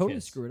 Chef's You could totally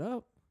kiss. screw it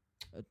up.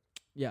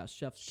 Yeah,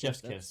 chef's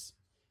Chef's kiss. kiss.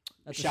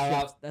 That's Shout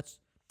out. That's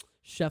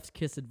chef's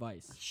kiss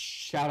advice.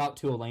 Shout out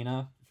to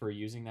Elena for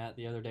using that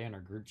the other day in our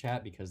group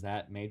chat because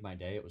that made my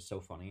day. It was so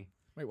funny.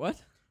 Wait,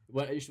 what?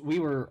 We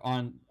were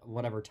on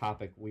whatever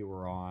topic we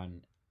were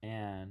on,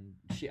 and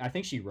I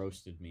think she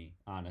roasted me,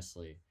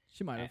 honestly.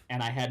 She might have.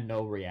 And I had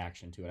no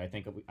reaction to it. I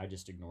think I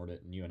just ignored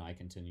it, and you and I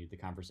continued the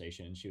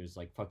conversation. And she was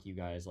like, "Fuck you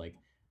guys! Like,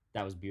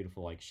 that was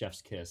beautiful. Like,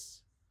 chef's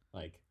kiss.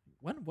 Like,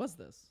 When was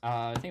this?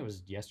 I think it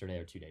was yesterday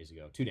or 2 days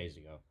ago. 2 days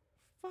ago.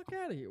 Fuck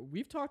out of here.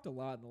 We've talked a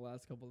lot in the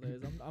last couple of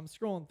days. I'm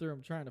scrolling through.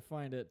 I'm trying to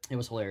find it. It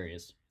was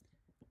hilarious.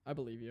 I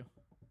believe you.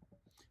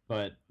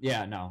 But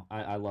yeah, no,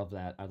 I love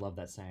that. I love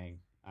that saying.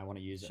 I want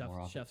to use it more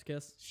often. Chef's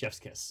kiss. Chef's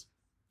kiss.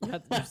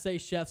 You say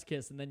chef's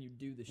kiss and then you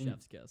do the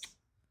chef's kiss.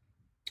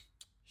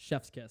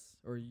 Chef's kiss,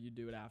 or you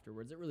do it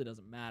afterwards. It really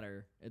doesn't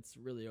matter. It's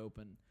really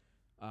open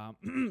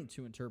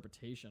to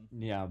interpretation.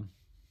 Yeah.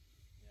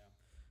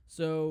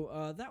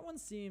 So that one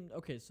seemed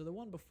okay. So the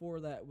one before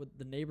that with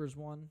the neighbors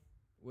one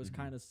was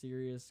kind of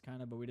serious,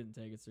 but we didn't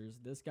take it serious.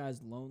 This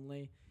guy's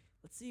lonely.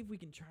 Let's see if we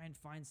can try and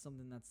find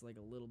something that's like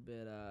a little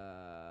bit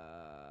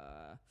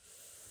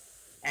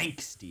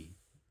Angsty.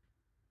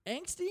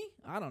 angsty.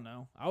 I don't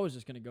know. I was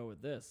just gonna go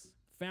with this.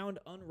 Found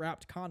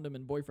unwrapped condom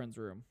in boyfriend's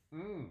room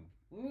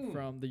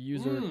from the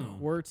user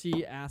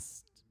QWERTY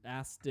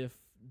Astiff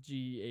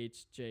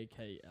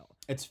GHJKL.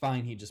 It's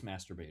fine. He just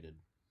masturbated.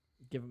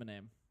 Give him a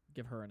name.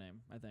 Give her a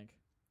name. I think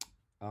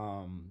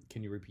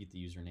Can you repeat the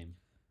username?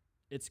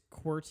 it's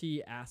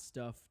QWERTY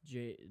Astuff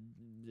J.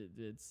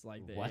 It's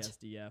like the What?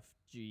 ASDF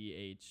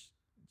GH.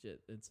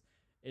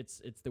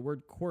 It's the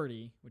word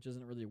QWERTY, which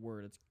isn't really a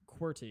word. It's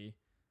QWERTY,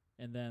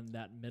 and then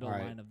that middle All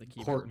right. line of the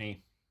keyboard.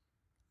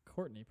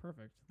 Courtney.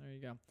 Perfect. There you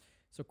go.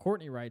 So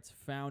Courtney writes,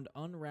 found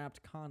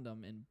unwrapped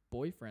condom in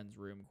boyfriend's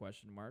room, ?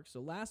 So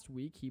last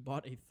week he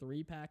bought a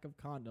 3-pack of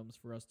condoms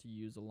for us to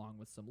use along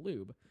with some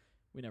lube.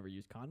 We never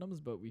use condoms,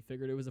 but we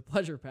figured it was a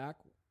pleasure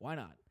pack. Why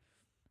not?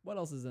 What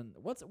else is in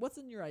what's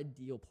in your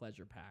ideal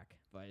pleasure pack,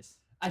 Vice?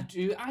 I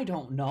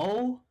don't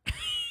know.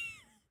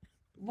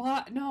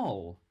 What?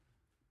 No.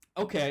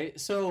 Okay,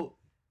 so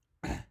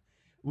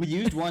we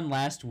used one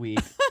last week,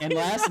 and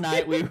last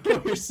night we were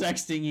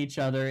sexting each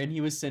other, and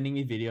he was sending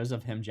me videos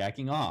of him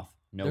jacking off.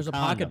 No There's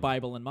condom. a pocket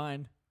Bible in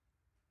mine.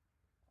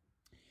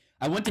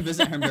 I went to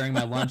visit him during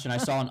my lunch, and I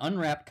saw an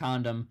unwrapped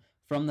condom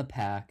from the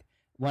pack.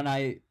 When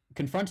I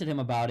confronted him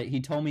about it,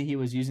 he told me he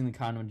was using the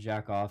condom to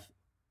jack off,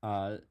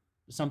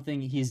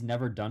 something he's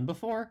never done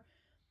before.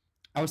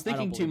 I was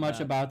thinking too believe much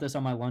that. about this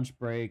on my lunch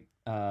break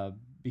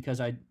because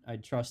I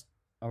trust...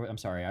 Oh, I'm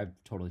sorry, I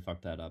totally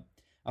fucked that up.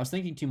 I was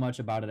thinking too much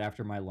about it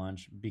after my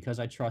lunch because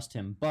I trust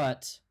him,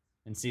 but...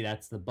 And see,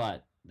 that's the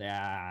but.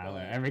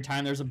 Yeah, every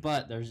time there's a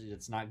but,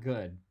 it's not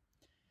good.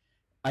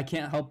 I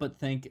can't help but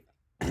think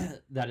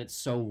that it's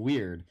so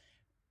weird.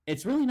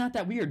 It's really not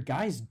that weird.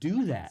 Guys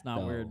do that. It's not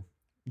though. weird.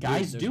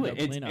 Guys Dude, do there's it.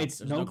 no cleanup. It's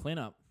There's no no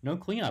cleanup. no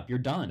cleanup. You're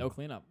done. No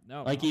cleanup.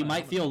 No. Like you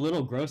might feel a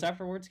little gross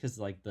afterwards because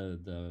like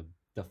the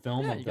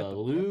film yeah, of you the got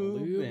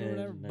lube, lube and or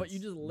whatever, but you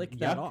it's just lick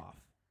that yuck. off.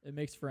 It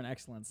makes for an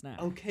excellent snack.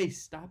 Okay,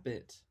 stop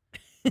it.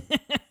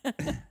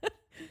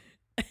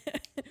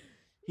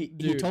 He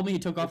Dude, told me he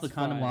took off the it's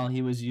condom fine. while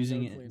he was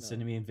using No it and cleanup.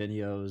 sending me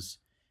videos.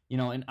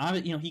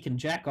 And he can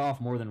jack off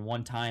more than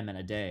one time in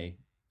a day,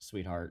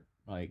 sweetheart.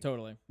 Like,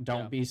 Totally.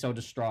 don't Yeah. be so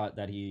distraught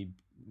that he,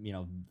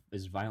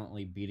 is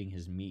violently beating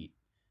his meat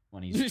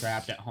when he's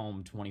trapped at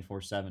home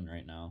 24/7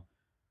 right now.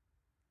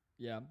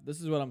 Yeah, this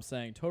is what I'm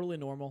saying. Totally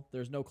normal.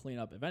 There's no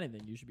cleanup. If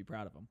anything, you should be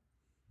proud of him.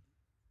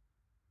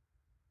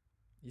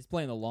 He's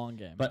playing the long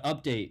game. But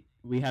update,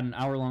 we had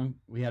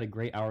a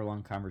great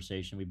hour-long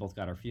conversation. We both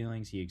got our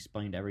feelings. He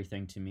explained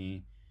everything to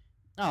me.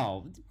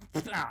 Oh,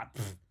 I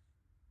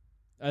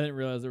didn't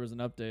realize there was an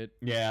update.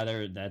 yeah,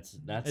 that's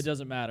It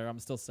doesn't matter. I'm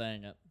still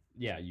saying it.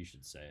 yeah, you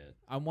should say it.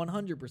 I'm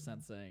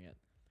 100% saying it.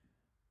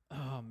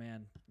 Oh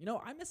man,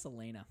 I miss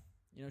Elena.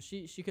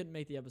 She couldn't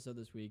make the episode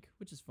this week,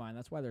 which is fine.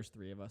 That's why there's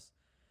 3 of us.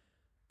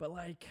 But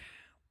like,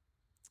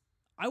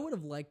 I would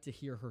have liked to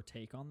hear her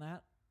take on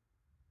that.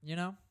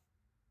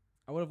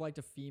 I would have liked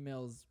a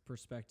female's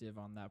perspective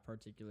on that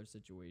particular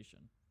situation.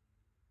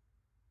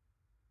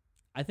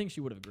 I think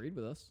she would have agreed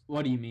with us.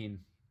 What do you mean?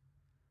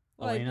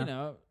 Like,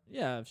 Elena?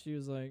 yeah, if she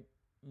was like,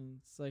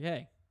 it's like,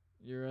 hey,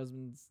 your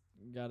husband's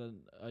got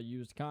a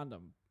used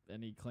condom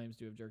and he claims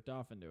to have jerked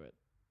off into it.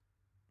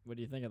 What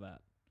do you think of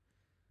that?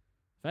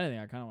 If anything,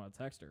 I kind of want to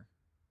text her.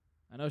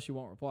 I know she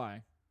won't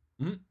reply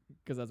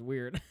because that's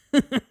weird.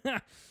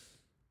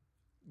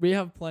 We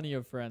have plenty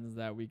of friends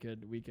that we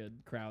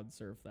could crowd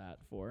surf that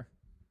for.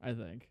 I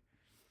think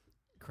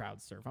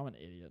crowd surf. I'm an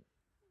idiot.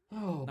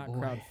 Oh, Not boy.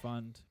 crowd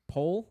fund. A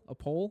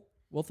poll.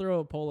 We'll throw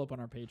a poll up on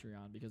our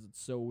Patreon because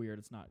it's so weird.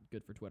 It's not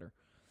good for Twitter.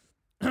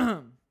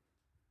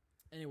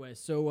 Anyway,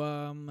 so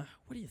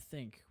what do you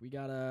think? We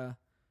can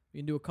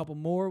do a couple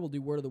more. We'll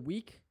do word of the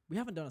week. We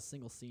haven't done a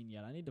single scene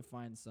yet. I need to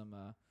find some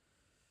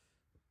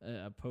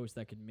a post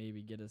that could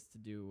maybe get us to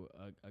do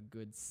a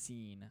good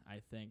scene. I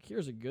think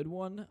here's a good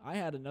one. I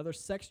had another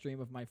sex dream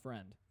of my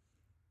friend.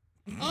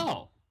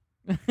 Oh,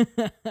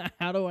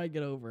 How do I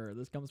get over her?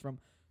 This comes from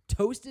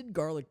Toasted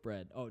Garlic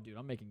Bread. Oh, dude,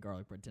 I'm making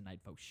garlic bread tonight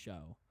for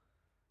show.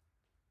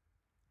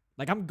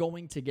 Like, I'm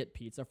going to get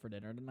pizza for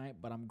dinner tonight,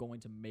 but I'm going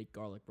to make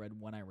garlic bread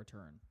when I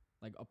return.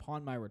 Like,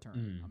 upon my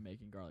return, I'm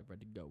making garlic bread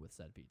to go with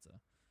said pizza.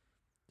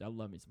 I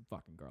love me some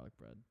fucking garlic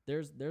bread.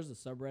 There's a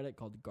subreddit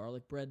called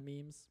Garlic Bread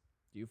Memes.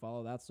 Do you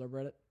follow that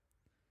subreddit?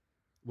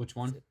 which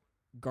one?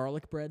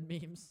 Garlic bread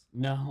memes.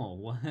 No,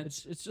 what?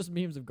 It's just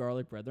memes of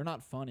garlic bread. They're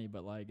not funny,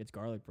 but like it's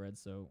garlic bread,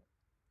 so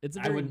it's a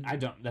I very wouldn't. I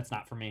don't. That's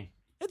not for me.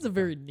 it's a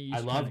very niche. I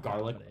kind love of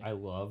garlic. comedy. I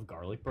love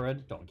garlic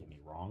bread. Don't get me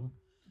wrong.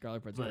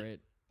 Garlic bread's but- great.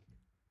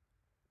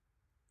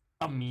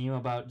 A meme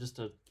about just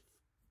a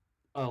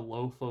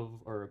loaf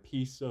of or a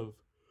piece of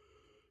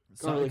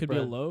So it garlic could be a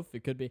bread. loaf.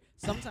 It could be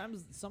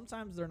sometimes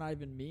they're not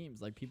even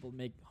memes. Like people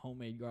make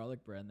homemade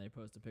garlic bread and they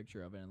post a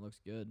picture of it and it looks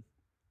good.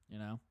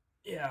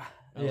 Yeah.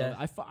 I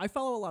love it. I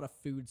follow a lot of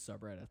food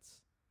subreddits.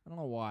 I don't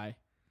know why.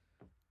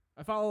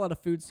 I follow a lot of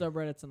food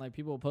subreddits and like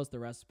people will post the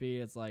recipe.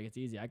 It's like it's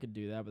easy. I could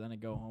do that, but then I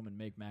go home and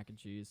make mac and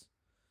cheese.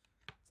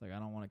 It's like I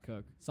don't want to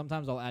cook.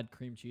 Sometimes I'll add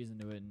cream cheese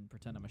into it and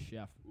pretend I'm a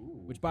chef.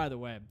 Ooh. Which, by the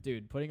way,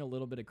 dude, putting a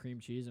little bit of cream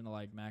cheese into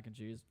like mac and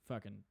cheese,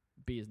 fucking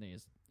bee's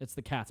knees. It's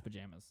the cat's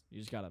pajamas. You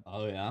just gotta.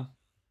 Oh yeah.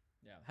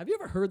 Yeah. Have you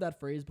ever heard that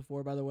phrase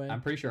before? By the way,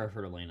 I'm pretty sure I've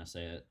heard Elena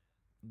say it.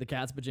 the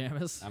cat's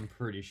pajamas. I'm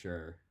pretty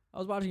sure. I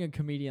was watching a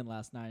comedian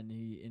last night, and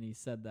he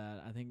said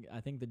that.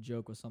 I think the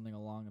joke was something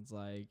along it's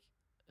like,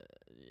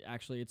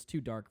 actually, it's too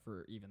dark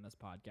for even this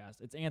podcast.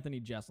 It's Anthony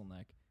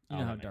Jeselnik. You Oh,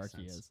 know how that makes dark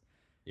he sense. is.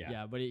 Yeah.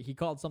 Yeah, but he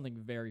called something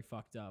very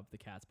fucked up the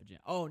cat's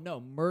pajamas. Oh no,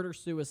 murder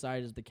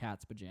suicide is the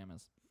cat's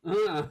pajamas.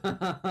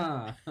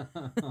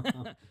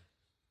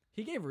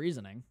 He gave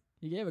reasoning.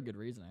 He gave a good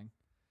reasoning.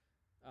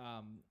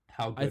 How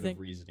I good think-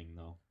 of reasoning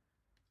though.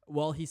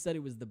 Well, he said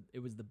it was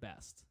the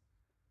best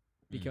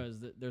because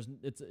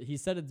he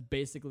said it's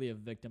basically a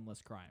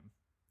victimless crime.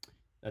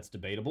 That's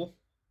debatable.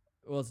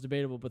 Well, it's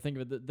debatable, but think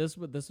of it. This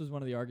was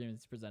one of the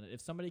arguments presented.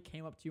 If somebody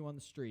came up to you on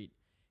the street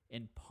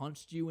and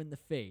punched you in the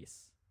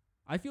face,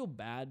 I feel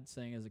bad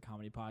saying as a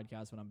comedy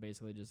podcast when I'm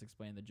basically just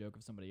explaining the joke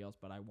of somebody else,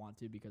 but I want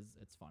to because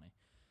it's funny.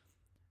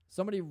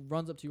 Somebody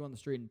runs up to you on the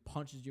street and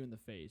punches you in the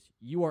face.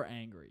 You are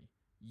angry.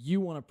 You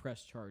want to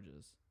press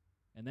charges.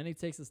 And then he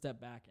takes a step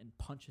back and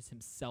punches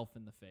himself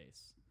in the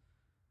face.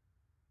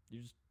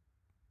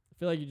 I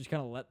feel like you just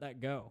kind of let that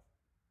go.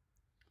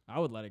 I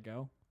would let it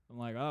go. I'm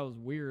like, oh, that was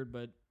weird,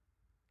 but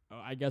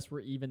I guess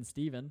we're even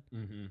Steven.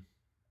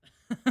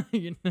 Mm-hmm.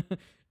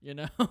 you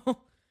know?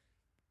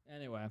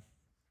 Anyway.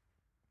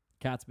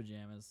 Cat's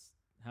pajamas.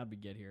 How'd we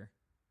get here?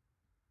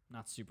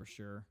 Not super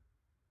sure.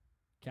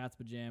 Cat's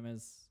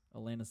pajamas.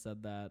 Elena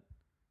said that.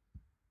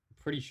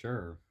 Pretty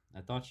sure.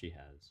 I thought she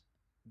has.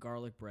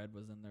 Garlic bread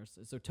was in there.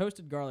 So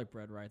toasted garlic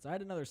bread writes, I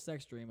had another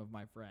sex dream of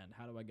my friend.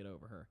 How do I get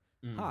over her?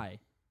 Mm. Hi.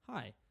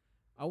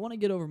 I want to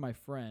get over my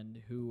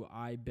friend who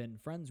I've been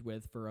friends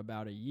with for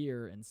about a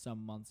year and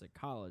some months at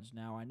college.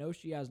 Now, I know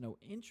she has no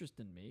interest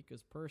in me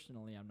because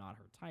personally I'm not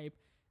her type,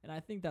 and I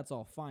think that's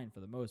all fine for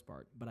the most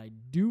part. But I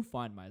do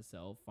find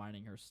myself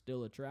finding her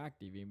still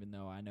attractive even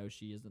though I know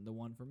she isn't the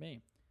one for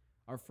me.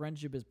 Our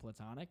friendship is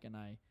platonic and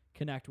I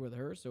connect with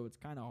her, so it's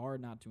kind of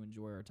hard not to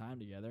enjoy our time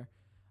together.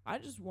 I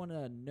just want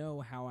to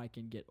know how I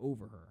can get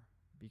over her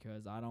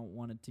because I don't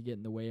want it to get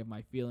in the way of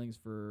my feelings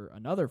for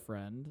another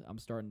friend. I'm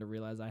starting to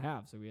realize I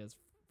have. So he has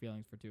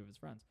feelings for two of his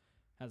friends.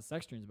 Has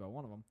sex dreams about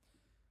one of them.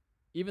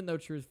 Even though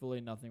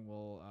truthfully nothing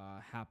will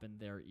happen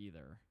there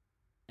either.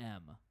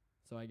 M.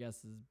 So I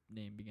guess his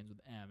name begins with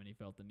M and he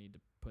felt the need to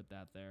put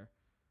that there.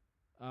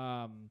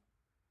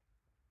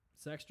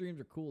 Sex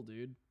dreams are cool,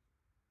 dude.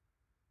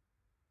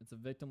 It's a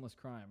victimless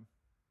crime.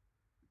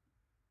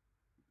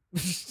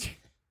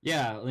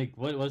 Yeah, like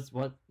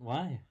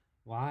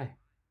why?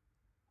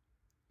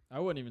 I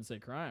wouldn't even say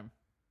crime.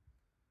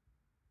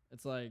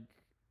 It's like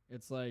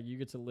you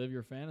get to live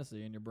your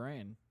fantasy in your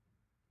brain,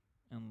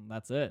 and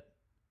that's it.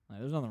 Like,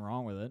 there's nothing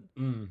wrong with it.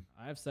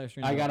 I have sex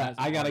dreams. I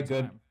got a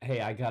good. Hey,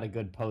 I got a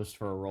good post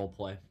for a role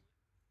play.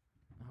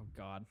 Oh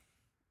God.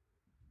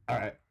 All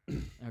right.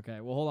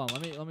 Okay. Well, hold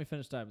on. Let me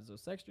finish typing. So,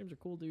 sex dreams are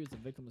cool, dude. It's a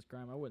victimless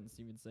crime. I wouldn't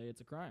even say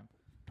it's a crime.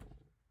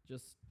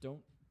 Just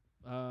don't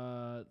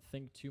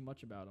think too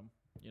much about them.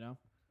 You know.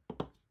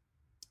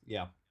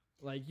 Yeah.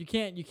 Like you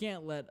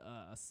can't let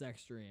a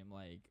sex dream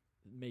like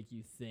make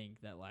you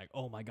think that like,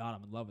 oh my God,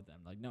 I'm in love with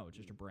them. Like, no, it's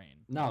just your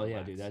brain. No,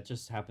 yeah, dude, that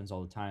just happens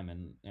all the time,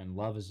 and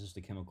love is just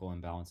a chemical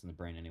imbalance in the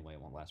brain anyway.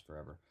 It won't last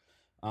forever.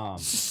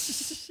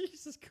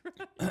 Jesus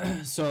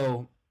Christ.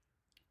 So,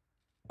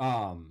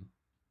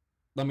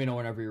 let me know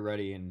whenever you're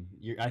ready, and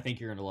I think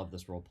you're gonna love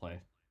this role play.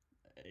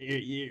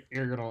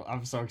 You're gonna.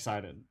 I'm so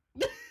excited.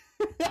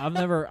 I've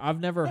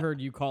never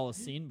heard you call a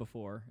scene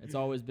before. It's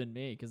always been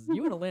me because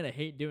you and Elena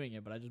hate doing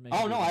it, but I just make.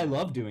 Oh no, I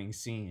love doing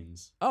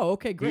scenes. Oh,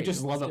 okay, great. You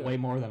just love it way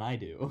more than I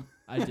do.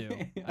 I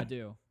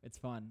do. It's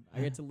fun.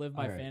 I get to live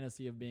my All right.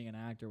 fantasy of being an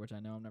actor, which I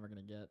know I'm never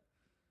gonna get.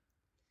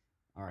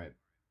 All right.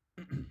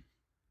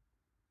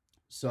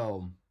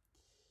 So,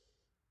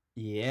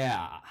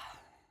 yeah.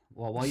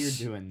 Well, while you're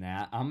doing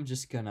that, I'm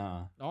just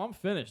gonna. Oh, I'm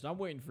finished. I'm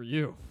waiting for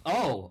you.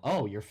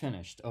 Oh, you're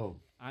finished. Oh.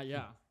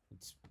 Yeah.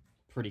 It's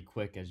pretty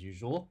quick as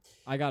usual.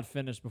 I got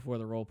finished before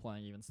the role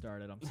playing even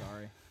started. I'm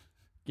sorry.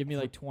 Give me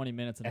like 20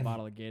 minutes and a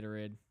bottle of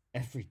Gatorade.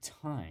 Every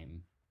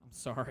time. I'm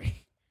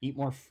sorry. Eat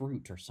more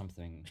fruit or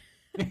something.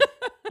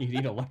 You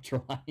need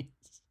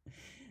electrolytes.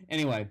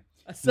 Anyway.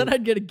 I said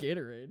I'd get a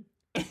Gatorade.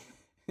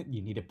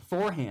 You need it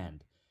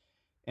beforehand.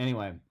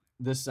 Anyway,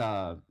 this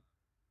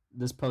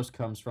post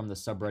comes from the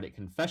subreddit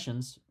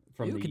Confessions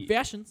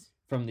Confessions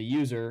from the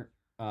user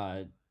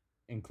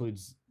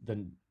includes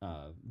the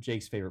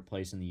Jake's favorite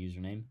place in the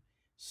username,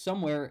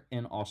 somewhere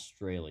in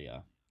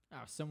Australia.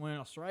 Oh, somewhere in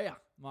Australia.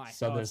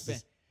 So it's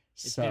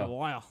been a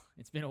while.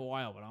 It's been a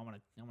while, but I'm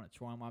gonna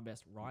try my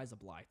best. Rise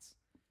up lights.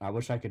 I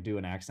wish I could do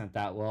an accent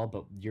that well,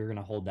 but you're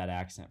gonna hold that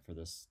accent for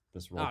this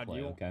role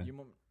play, okay?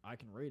 I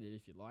can read it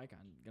if you like. I'm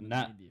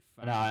gonna need the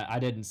effect. No, I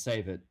didn't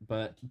save it,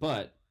 but do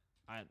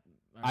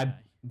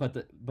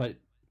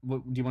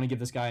you want to give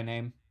this guy a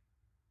name?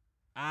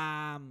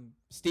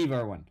 Steve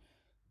Irwin.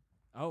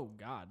 Oh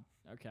God.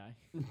 Okay.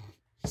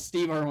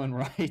 Steve Irwin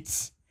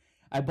writes,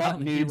 I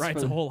bought nudes. He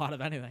writes a whole lot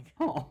of anything.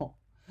 Oh.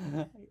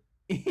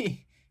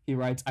 He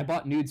writes, I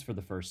bought nudes for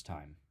the first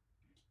time.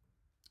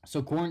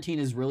 So quarantine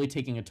is really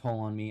taking a toll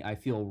on me. I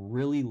feel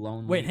really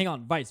lonely. Wait, hang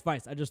on. Vice.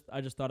 I just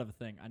thought of a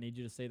thing. I need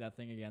you to say that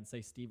thing again.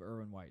 Say Steve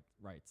Irwin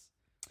writes.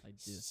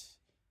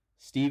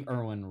 Steve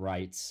Irwin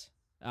writes.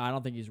 I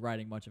don't think he's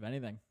writing much of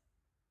anything.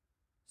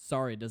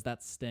 Sorry, does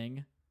that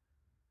sting?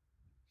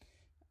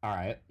 All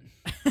right.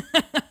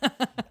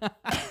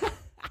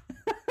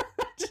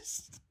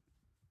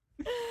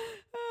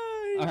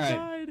 He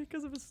died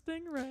because of a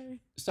stingray.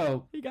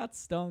 So he got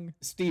stung.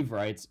 Steve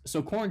writes,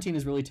 so quarantine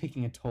is really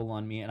taking a toll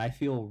on me, and I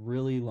feel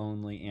really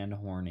lonely and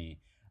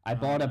horny. I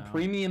bought a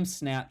premium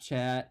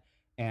Snapchat,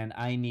 and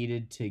I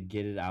needed to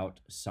get it out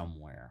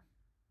somewhere.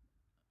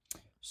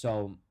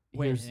 So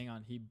hang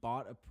on. He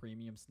bought a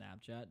premium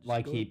Snapchat. Just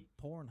like go to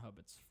Pornhub,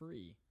 it's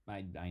free.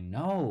 I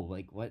know.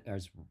 Like what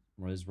is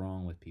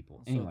wrong with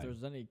people? So anyway. If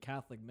there's any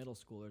Catholic middle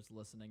schoolers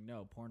listening,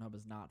 no, Pornhub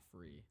is not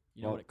free.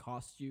 You know what it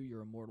costs you?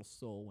 Your immortal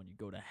soul when you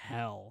go to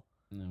hell.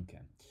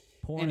 Okay.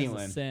 Porn is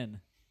a sin.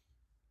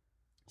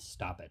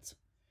 Stop it.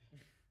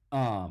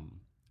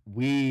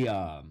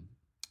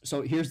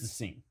 So here's the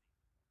scene.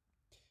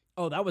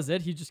 Oh, that was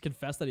it? He just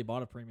confessed that he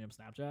bought a premium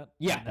Snapchat?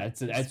 Yeah,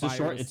 it's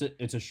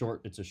a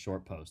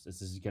short post.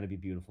 This is gonna be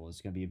beautiful.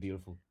 It's gonna be a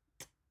beautiful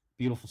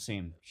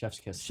scene. Chef's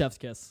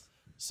kiss.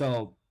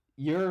 So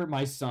you're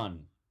my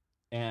son,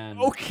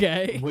 and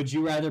okay. Would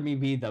you rather me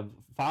be the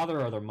father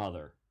or the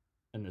mother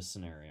in this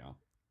scenario?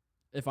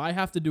 If I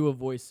have to do a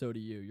voice, so do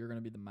you. You're gonna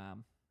be the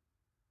mom.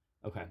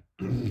 Okay.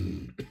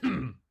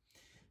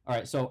 All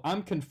right, so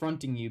I'm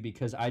confronting you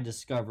because I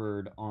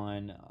discovered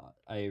on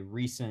a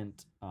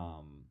recent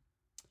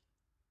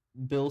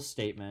bill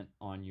statement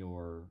on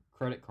your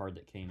credit card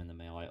that came in the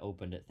mail. I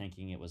opened it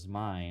thinking it was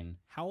mine.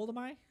 How old am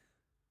I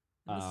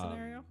in this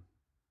scenario?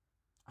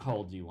 How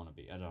old do you want to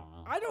be? I don't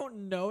know. I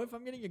don't know. If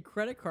I'm getting a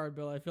credit card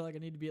bill, I feel like I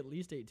need to be at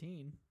least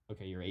 18.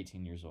 Okay, you're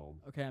 18 years old.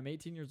 Okay, I'm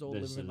 18 years old,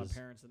 This living with is-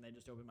 my parents, and they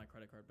just opened my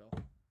credit card bill.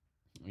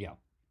 Yeah,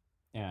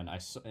 and I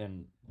saw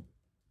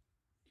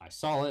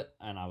it,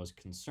 and I was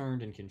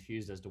concerned and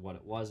confused as to what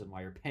it was and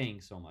why you're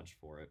paying so much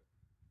for it.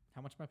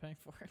 How much am I paying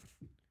for it?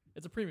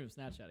 It's a premium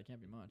Snapchat. It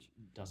can't be much.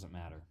 Doesn't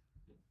matter.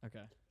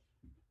 Okay.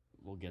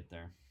 We'll get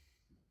there.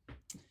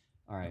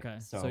 All right. Okay.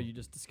 So you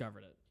just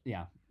discovered it.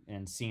 Yeah,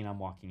 and seeing I'm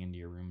walking into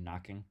your room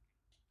knocking.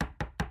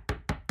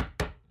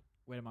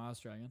 Wait, am I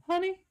Australian?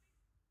 Honey?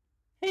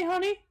 Hey,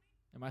 honey?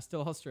 Am I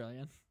still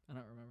Australian? I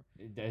don't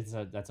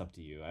remember. That's up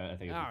to you. I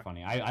think it'd Ah. be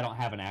funny. I don't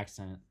have an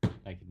accent.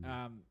 I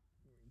can.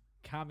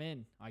 Come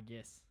in, I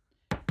guess.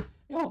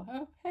 Yo,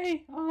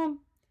 hey, know-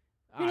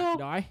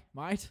 G'day,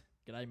 mate.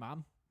 G'day,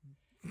 mum.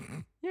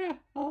 yeah,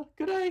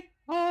 good day.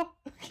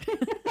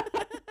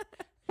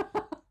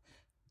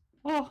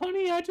 Oh,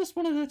 honey, I just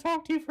wanted to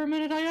talk to you for a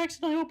minute. I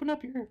accidentally opened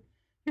up your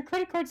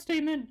credit card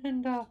statement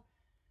and Oh,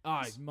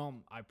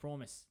 mum, I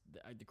promise.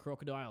 The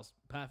crocodile's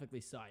perfectly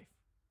safe.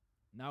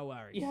 No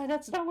worries. yeah,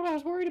 that's not what I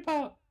was worried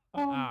about.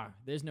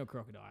 There's no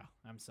crocodile.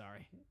 I'm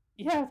sorry.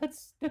 Yeah,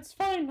 that's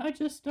fine. I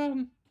just saw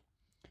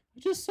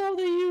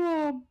that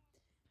you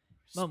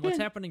Mum, what's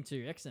happening to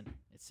you, Exon?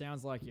 It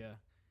sounds like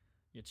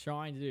you're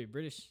trying to do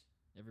British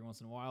every once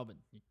in a while, but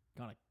you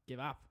kind of give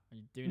up. Are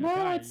you doing No,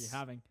 okay? it's-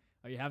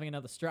 Are you having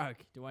another stroke?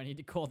 Do I need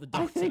to call the I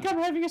doctor? think I'm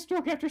having a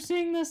stroke after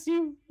seeing this.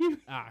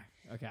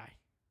 Okay.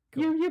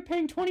 Cool. You're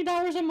paying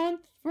 $20 a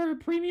month for a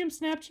premium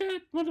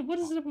Snapchat? What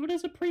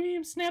is a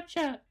premium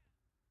Snapchat?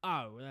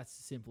 Oh, well, that's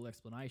a simple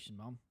explanation,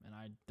 Mum, and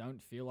I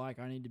don't feel like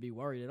I need to be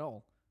worried at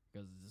all,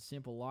 because it's a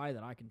simple lie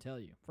that I can tell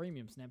you.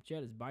 Premium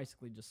Snapchat is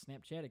basically just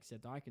Snapchat,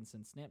 except I can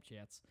send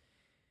Snapchats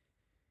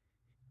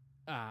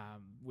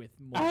with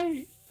more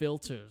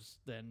filters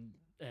than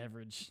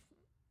average.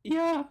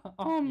 Yeah,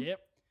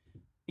 Yep.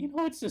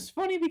 it's just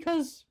funny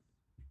because,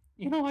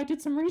 I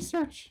did some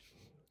research.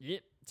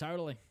 Yep,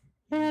 totally.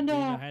 And, you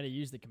know how to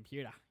use the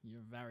computer.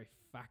 You're very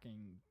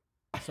fucking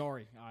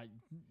sorry. I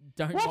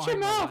don't watch your mind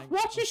my mouth!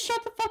 language. Watch you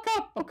shut the fuck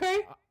up,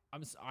 okay? I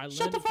learned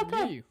Shut the it from fuck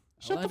up! you.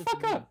 I Shut the learned it fuck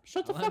from you. up!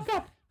 Shut the I learned fuck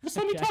up! Just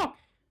let me Okay. talk.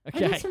 I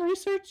Okay. did some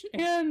research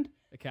and,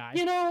 Okay.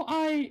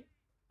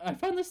 I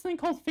found this thing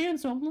called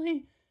Fans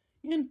Only.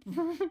 And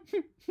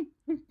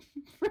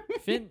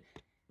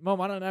Mom,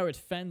 I don't know what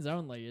Fens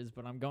Only is,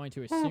 but I'm going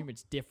to assume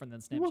it's different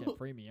than Snapchat well,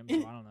 Premium, so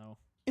I don't know.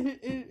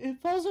 It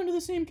falls under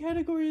the same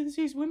category as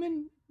these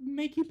women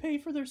make you pay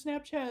for their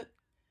Snapchat,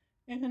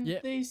 and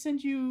Yep. they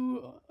send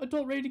you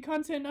adult-rated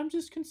content. I'm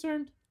just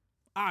concerned.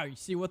 Oh, you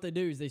see what they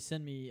do is they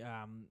send me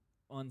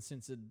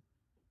uncensored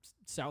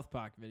South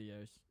Park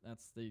videos.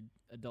 That's the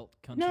adult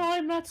content. No,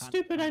 I'm not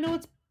stupid. I know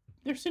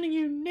they're sending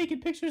you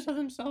naked pictures of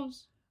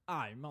themselves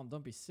Oh, Mom,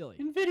 don't be silly.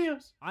 in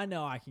videos. I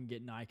know I can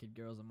get naked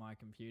girls on my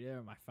computer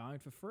and my phone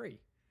for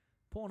free.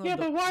 Pornhub. Yeah,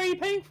 but why are you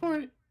paying for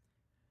it?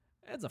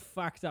 That's a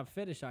fucked up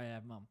fetish I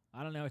have, Mom.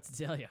 I don't know what to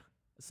tell you.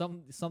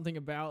 Something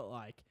about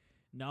like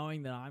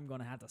knowing that I'm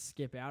gonna have to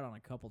skip out on a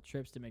couple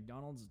trips to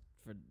McDonald's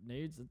for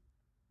nudes.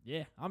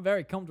 Yeah, I'm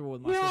very comfortable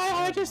with my. Yeah,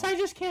 I sexuality,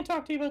 just can't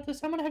talk to you about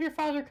this. I'm gonna have your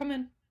father come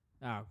in.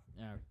 Mom.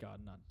 Oh God,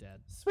 not Dad.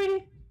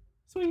 Sweetie,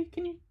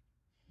 can you?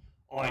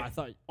 Oh, I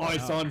thought. Oi, oh.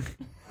 son.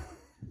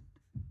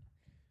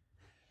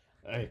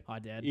 Hey, Hi,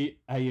 Dad. really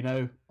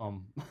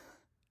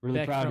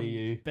Back proud from- of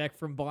you. Back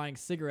from buying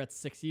cigarettes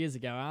 6 years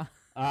ago, huh?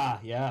 Ah,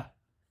 yeah.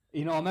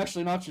 I'm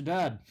actually not your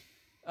dad.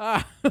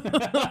 Ah.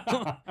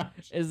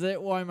 Is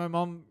that why my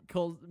mom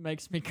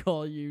makes me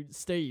call you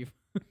Steve?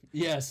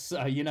 Yes,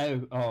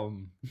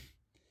 I'm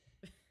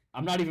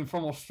not even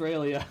from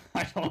Australia.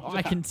 I don't.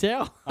 I can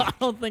tell. I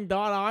don't think that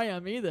I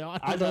am either.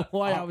 I don't know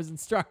why I was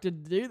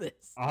instructed to do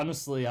this.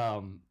 Honestly,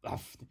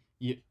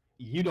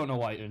 you don't know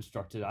why you're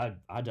instructed.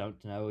 I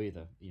don't know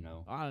either.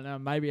 I don't know.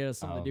 Maybe it has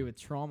something to do with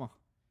trauma.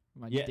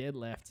 My yeah. dad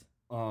left.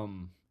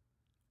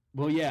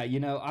 Well, yeah.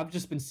 I've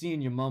just been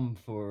seeing your mum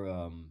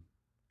for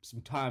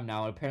some time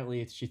now. And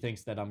apparently, she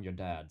thinks that I'm your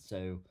dad.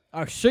 So.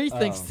 Oh, she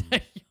thinks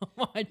that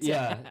you're my dad.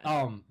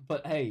 Yeah.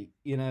 But hey,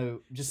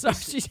 just. So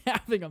she's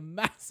having a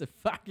massive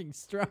fucking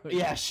stroke.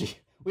 Yeah.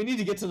 We need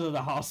to get to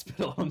the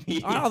hospital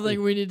immediately. I don't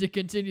think we need to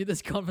continue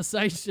this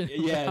conversation.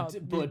 Yeah, about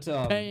but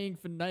me paying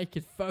for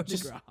naked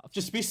photographs.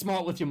 Just be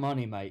smart with your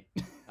money, mate.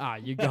 Ah,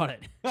 you got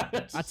it.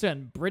 I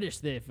turned British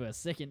there for a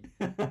second.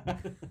 What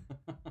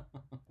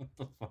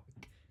the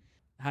fuck?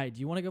 Hey, do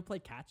you want to go play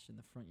catch in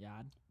the front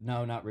yard?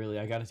 No, not really.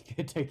 I gotta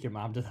take your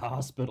mom to the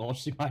hospital.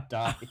 She might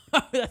die.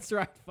 Oh, that's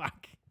right.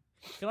 Fuck.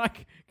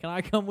 Can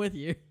I come with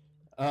you,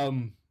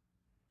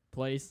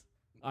 please?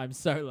 I'm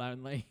so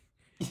lonely.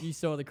 You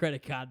saw the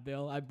credit card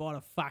bill. I bought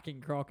a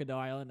fucking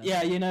crocodile and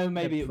yeah,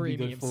 maybe it would be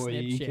good premium for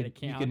you.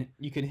 Snapchat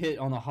You can hit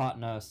on the hot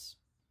nurse.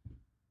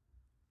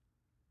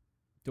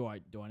 Do I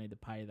need to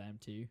pay them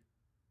too?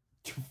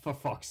 For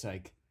fuck's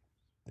sake.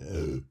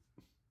 Ew.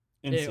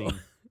 Insane.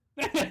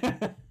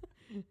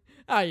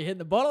 Ah, you hitting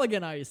the bottle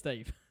again, are you,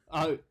 Steve?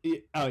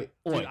 Dude,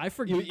 I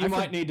forget. You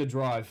might need to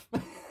drive.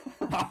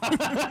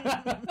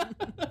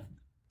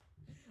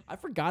 I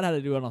forgot how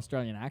to do an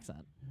Australian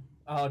accent.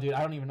 Oh, dude,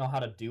 I don't even know how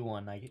to do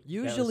one. Like,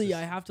 Usually,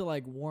 I have to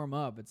like warm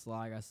up. It's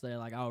like I say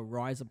like, "Oh,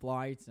 rise up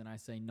lights," and I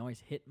say "nice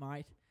hit,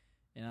 mate."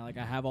 And I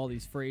have all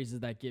these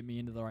phrases that get me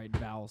into the right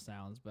vowel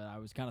sounds. But I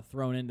was kind of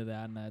thrown into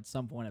that, and at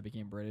some point, I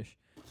became British.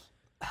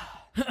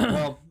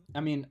 Well,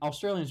 I mean,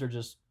 Australians are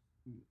just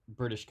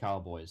British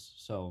cowboys,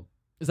 so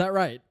Is that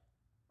right?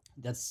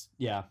 that's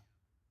yeah.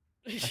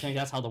 I think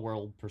that's how the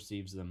world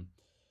perceives them.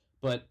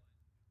 But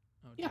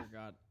Oh yeah. dear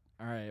God!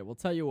 All right, well,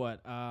 tell you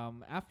what.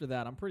 After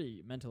that, I'm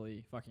pretty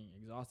mentally fucking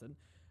exhausted.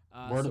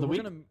 Word of the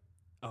week?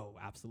 Oh,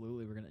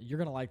 absolutely. You're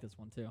gonna like this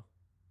one too.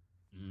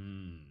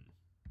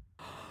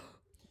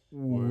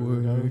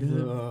 Word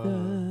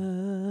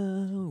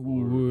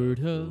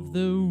of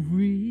the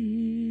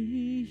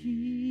week.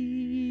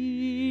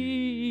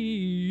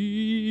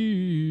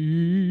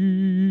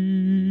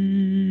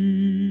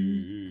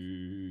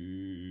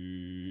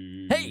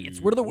 Hey,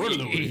 it's word of the week. So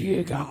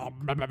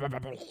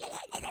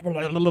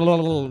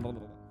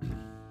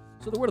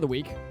the word of the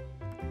week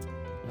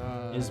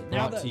is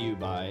brought to you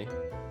by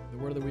the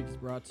word of the week is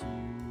brought to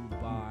you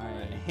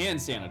by hand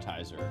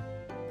sanitizer.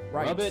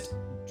 Right. Rub it,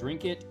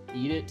 drink it,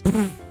 eat it,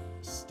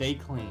 stay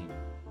clean.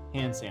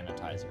 Hand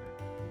sanitizer.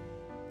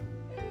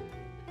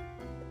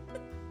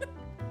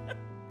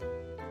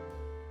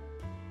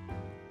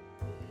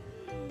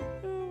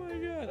 Oh my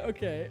God.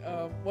 Okay.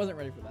 Wasn't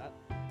ready for that.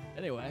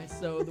 Anyway,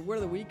 so the word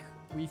of the week,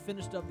 we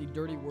finished up the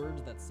dirty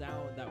words that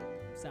sound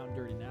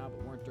dirty now,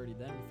 but weren't dirty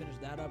then. We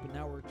finished that up, and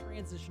now we're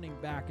transitioning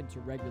back into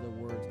regular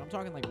words. And I'm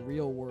talking like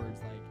real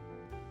words,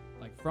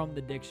 like from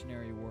the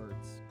dictionary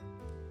words.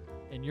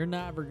 And you're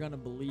never gonna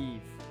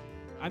believe.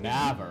 I mean,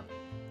 Never.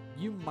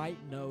 You might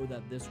know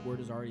that this word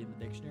is already in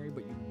the dictionary,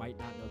 but you might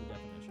not know the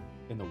definition.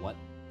 In the what?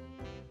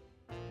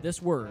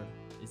 This word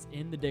is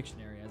in the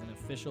dictionary as an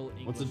official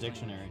English What's a language.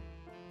 dictionary?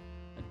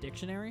 A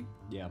dictionary?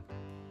 Yeah.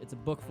 It's a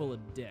book full of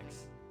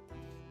dicks.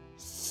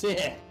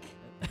 Sick.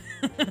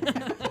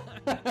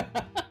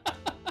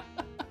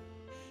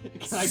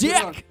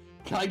 Sick!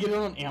 Can I get it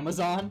on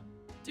Amazon?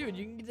 Dude,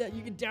 you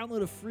can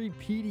download a free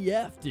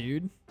PDF,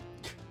 dude.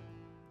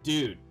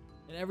 Dude.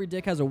 And every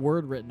dick has a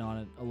word written on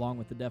it along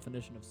with the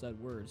definition of said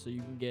word, so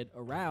you can get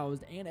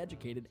aroused and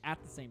educated at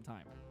the same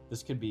time.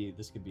 This could be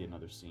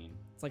another scene.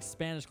 It's like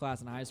Spanish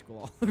class in high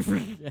school all over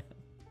again.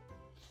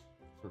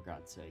 For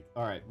God's sake.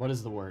 All right, what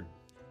is the word?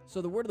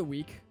 So the word of the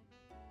week.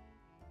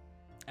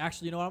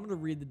 Actually, you know what? I'm going to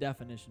read the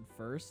definition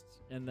first,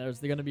 and there's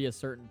going to be a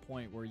certain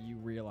point where you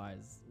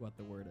realize what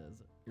the word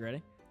is. You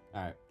ready?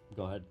 All right,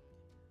 go ahead.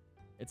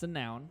 It's a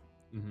noun.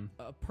 Mm-hmm.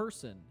 A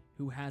person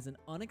who has an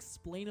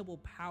unexplainable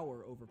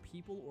power over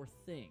people or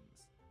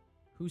things,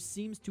 who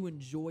seems to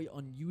enjoy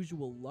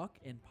unusual luck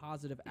and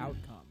positive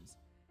outcomes,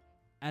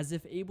 as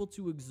if able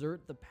to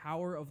exert the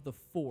power of the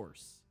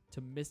force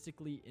to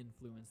mystically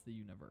influence the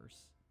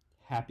universe.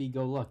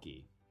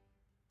 Happy-go-lucky.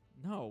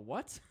 No,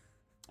 what?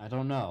 I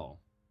don't know.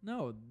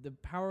 No, the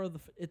power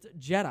of it's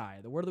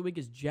Jedi. The word of the week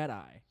is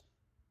Jedi.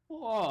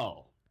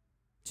 Whoa.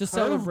 Just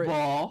celebrate.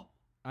 Curveball.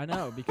 I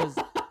know, because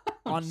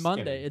on just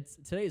Monday,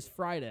 kidding. today is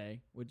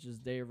Friday, which is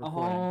day of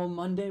recording. Oh,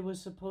 Monday was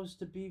supposed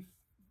to be.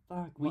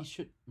 Fuck, we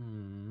should.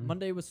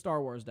 Monday was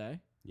Star Wars Day,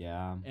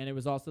 Yeah. and it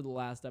was also the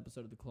last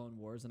episode of the Clone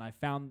Wars. And I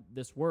found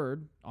this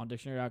word on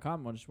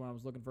dictionary.com just when I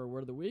was looking for a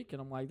word of the week,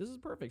 and I'm like, this is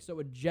perfect. So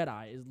a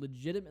Jedi is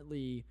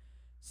legitimately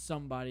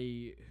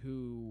somebody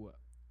who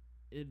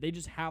they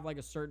just have like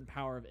a certain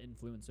power of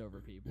influence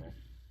over people.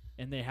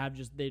 And they have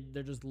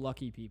they're just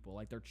lucky people.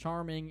 Like they're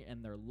charming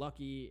and they're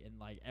lucky and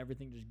like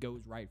everything just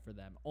goes right for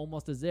them.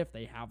 Almost as if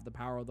they have the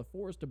power of the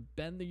force to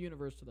bend the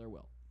universe to their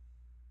will.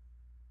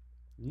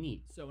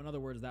 Neat. So in other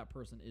words, that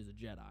person is a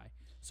Jedi.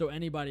 So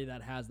anybody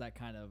that has that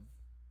kind of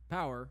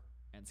power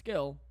and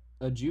skill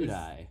A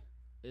Jedi.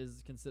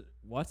 is considered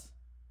what?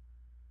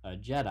 A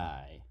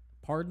Jedi.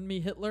 Pardon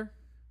me, Hitler?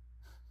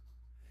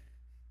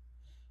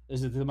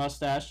 Is it the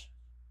mustache?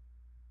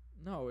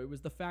 No, it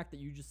was the fact that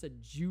you just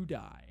said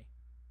Jedi.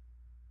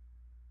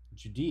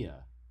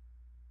 Judea.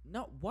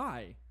 No,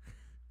 why?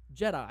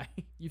 Jedi.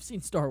 You've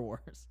seen Star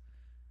Wars.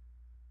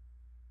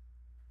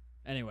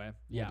 Anyway,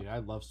 yeah. Dude, I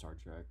love Star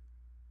Trek.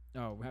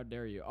 Oh, how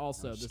dare you!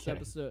 Also, I'm just this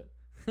kidding.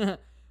 episode,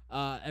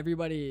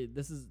 everybody,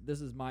 this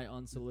is my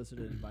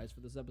unsolicited advice for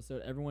this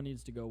episode. Everyone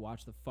needs to go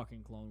watch the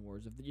fucking Clone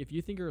Wars. If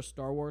you think you're a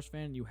Star Wars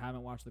fan and you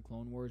haven't watched the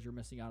Clone Wars, you're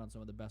missing out on some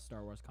of the best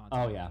Star Wars content.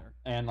 Oh out yeah, there.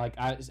 and like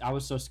I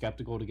was so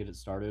skeptical to get it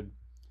started,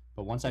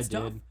 but once It's I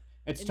tough. did,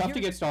 it's And tough to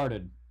here's- get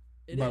started.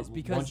 It But is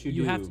because once you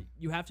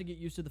you have to get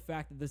used to the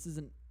fact that this is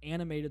an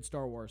animated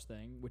Star Wars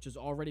thing, which is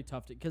already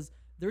tough to because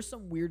there's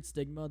some weird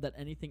stigma that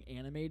anything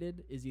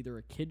animated is either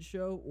a kid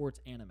show or it's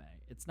anime.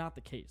 It's not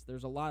the case.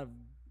 There's a lot of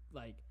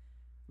like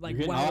You're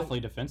getting while awfully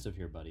defensive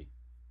here, buddy.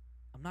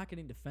 I'm not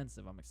getting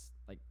defensive. I'm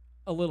like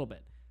a little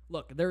bit.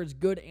 Look, there is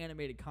good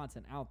animated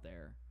content out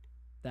there,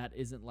 that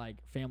isn't like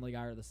Family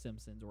Guy or The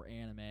Simpsons or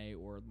anime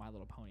or My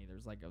Little Pony.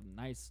 There's like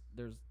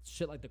there's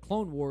shit like the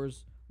Clone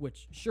Wars,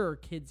 which sure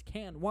kids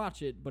can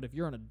watch it, but if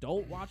you're an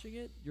adult watching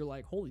it, you're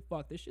like, holy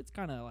fuck, this shit's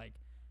kind of like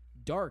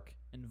dark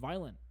and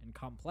violent and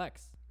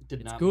complex.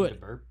 Did It's not good. mean to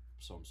burp,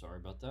 so I'm sorry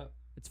about that.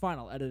 It's fine.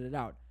 I'll edit it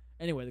out.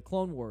 Anyway, the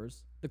Clone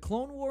Wars. The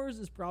Clone Wars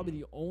is probably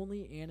the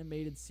only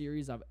animated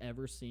series I've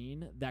ever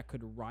seen that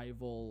could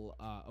rival.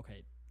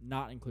 Okay,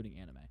 not including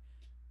anime.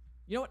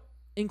 You know what?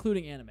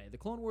 Including anime. The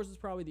Clone Wars is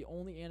probably the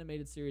only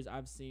animated series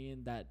I've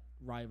seen that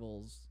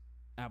rivals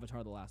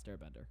Avatar: The Last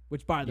Airbender,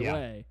 which, by the Yeah.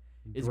 way,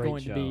 is Great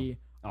going to show be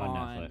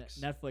on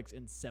Netflix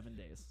in 7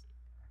 days.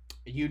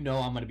 You know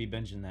I'm gonna be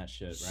binging that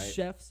shit,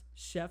 right?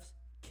 Chef's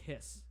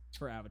kiss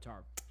for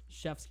Avatar.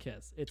 Chef's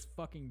kiss. It's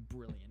fucking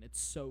brilliant.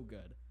 It's so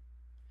good.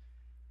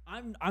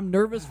 I'm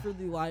nervous for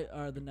the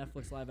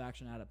Netflix live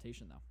action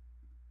adaptation though.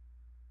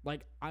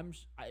 Like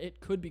it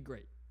could be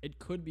great. It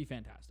could be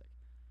fantastic,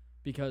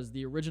 because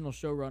the original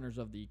showrunners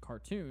of the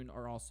cartoon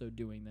are also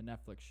doing the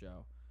Netflix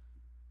show.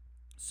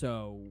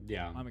 So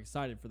Yeah. I'm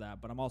excited for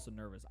that, but I'm also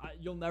nervous.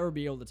 You'll never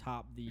be able to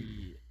top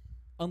the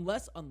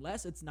unless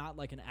it's not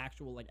like an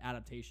actual like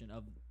adaptation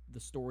of the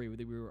story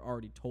that we were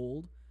already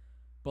told.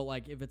 But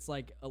like if it's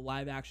like a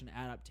live action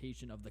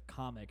adaptation of the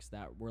comics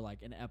that were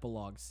like an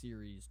epilogue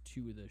series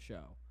to the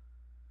show,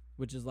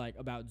 which is like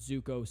about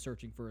Zuko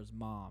searching for his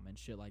mom and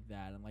shit like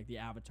that, and like the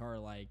Avatar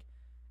like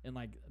and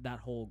like that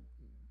whole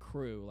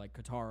crew like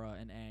Katara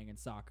and Aang and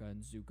Sokka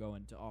and Zuko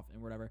and Toph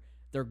and whatever,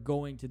 they're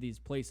going to these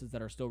places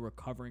that are still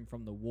recovering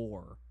from the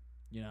war,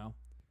 you know,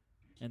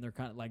 and they're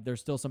kind of like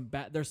there's still some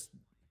bad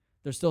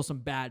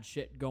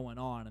shit going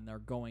on, and they're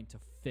going to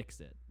fix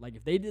it. Like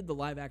if they did the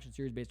live action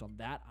series based on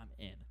that, I'm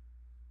in.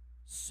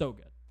 So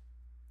good.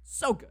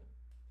 So good.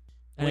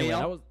 Anyway,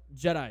 that was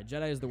Jedi.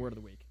 Jedi is the word of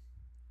the week.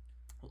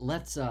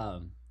 Let's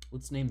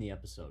name the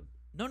episode.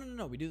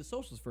 No. We do the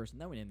socials first, and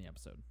then we name the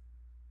episode.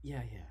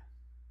 Yeah.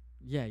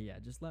 Yeah.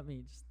 Just let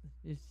me.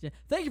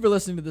 Thank you for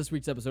listening to this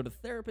week's episode of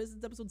Therapist.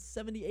 It's episode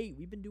 78.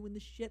 We've been doing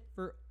this shit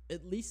for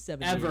at least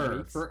 78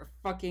 weeks. For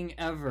fucking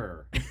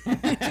ever.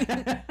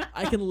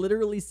 I can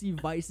literally see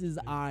Vice's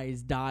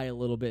eyes die a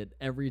little bit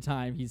every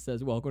time he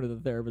says, "Welcome to the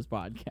Therapist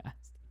Podcast."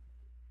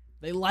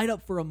 They light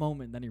up for a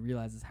moment, then he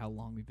realizes how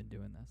long we've been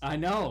doing this. I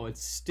know,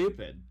 it's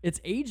stupid. It's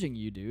aging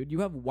you, dude.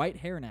 You have white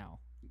hair now.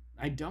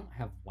 I don't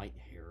have white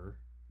hair.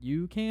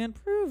 You can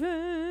prove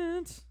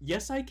it.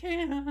 Yes, I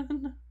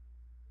can.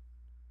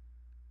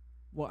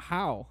 What?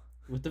 How?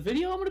 With the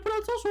video I'm going to put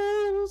on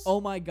socials. Oh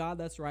my God,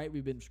 that's right.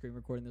 We've been screen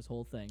recording this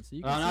whole thing, so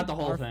you can see not the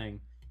whole thing.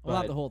 Well,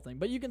 not the whole thing,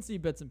 but you can see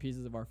bits and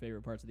pieces of our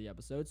favorite parts of the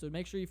episode. So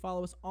make sure you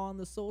follow us on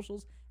the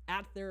socials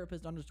at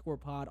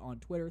therapist_pod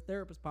on Twitter,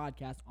 Therapist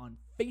Podcast on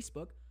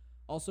Facebook.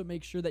 Also,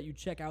 make sure that you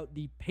check out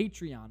the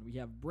Patreon. We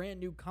have brand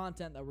new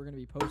content that we're going to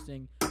be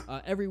posting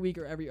every week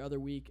or every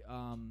other week.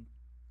 We're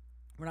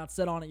not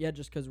set on it yet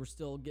just because we're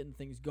still getting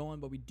things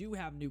going, but we do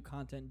have new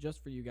content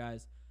just for you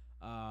guys.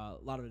 A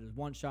lot of it is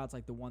one-shots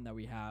like the one that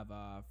we have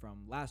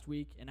from last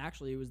week. And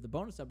actually, it was the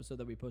bonus episode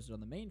that we posted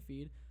on the main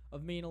feed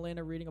of me and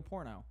Elena reading a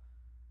porno.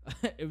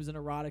 It was an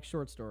erotic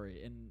short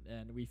story,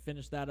 and we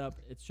finished that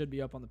up. It should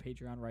be up on the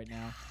Patreon right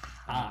now,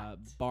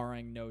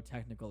 barring no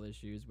technical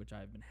issues, which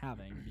I've been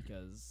having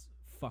because...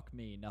 fuck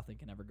me, nothing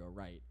can ever go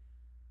right.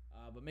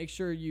 But make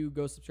sure you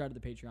go subscribe to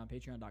the Patreon,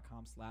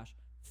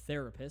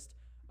 patreon.com/therapist.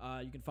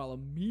 You can follow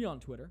me on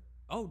Twitter.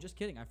 Oh, just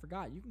kidding. I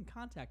forgot. You can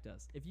contact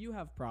us. If you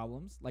have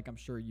problems, like I'm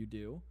sure you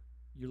do,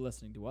 you're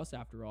listening to us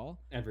after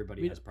all.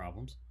 Everybody has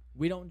problems.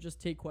 We don't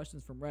just take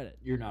questions from Reddit.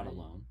 You're not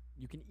alone.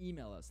 You can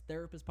email us,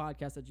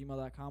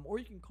 therapistpodcast@gmail.com, or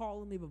you can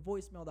call and leave a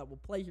voicemail that will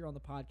play here on the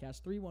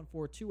podcast,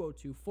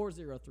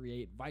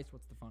 314-202-4038. Vice,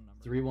 what's the phone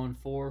number?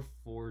 314-402...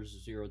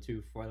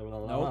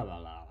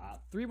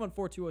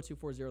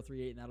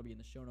 314-202-4038, and that'll be in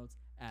the show notes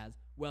as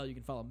well. You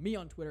can follow me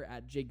on Twitter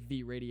at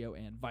JakeVRadio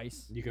and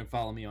Vice. You can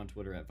follow me on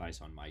Twitter at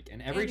ViceOnMike.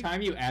 And every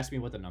time you ask me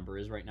what the number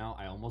is right now,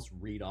 I almost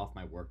read off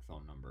my work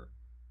phone number.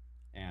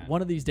 And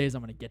one of these days,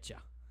 I'm going to get you.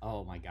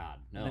 Oh, my God.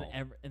 No.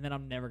 And then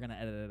I'm never going to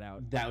edit it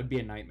out. That would be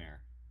a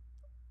nightmare.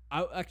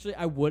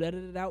 I would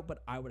edit it out,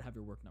 but I would have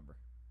your work number.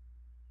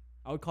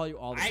 I would call you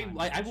all the time.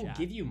 I will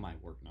give you my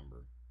work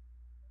number.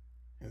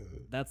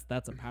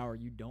 That's a power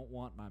you don't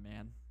want, my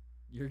man.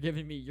 You're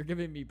giving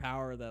me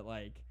power that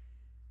like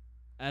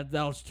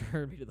that'll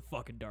turn me to the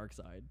fucking dark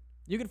side.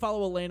 You can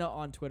follow Elena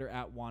on Twitter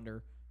at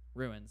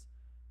WanderRuins,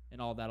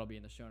 and all that'll be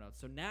in the show notes.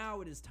 So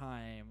now it is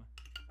time.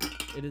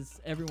 It is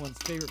everyone's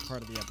favorite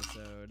part of the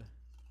episode.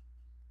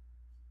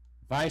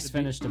 Vice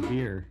finished a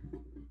beer.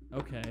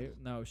 Okay,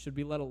 no. Should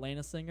we let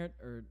Elena sing it,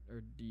 or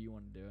do you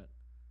want to do it?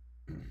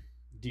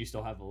 Do you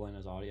still have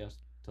Elena's audio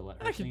to let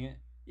her sing it? I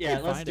Yeah,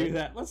 can let's find do it.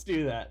 that. Let's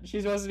do that. She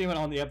wasn't even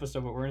on the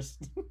episode, but we're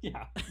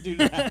yeah, do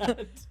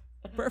that.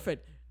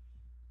 Perfect.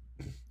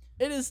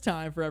 It is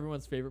time for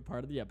everyone's favorite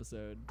part of the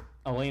episode.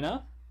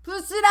 Elena?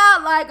 Puss it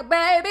out like a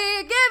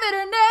baby, give it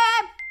a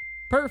name.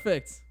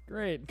 Perfect.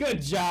 Great.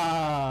 Good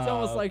job. It's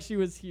almost like she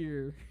was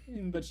here.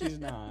 But she's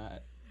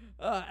not.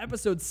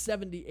 Episode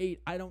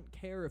 78. I don't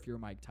care if you're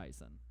Mike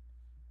Tyson.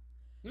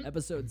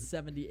 Episode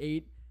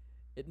 78,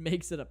 it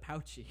makes it a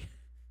pouchy.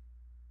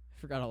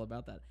 Forgot all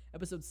about that.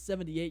 Episode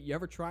 78, you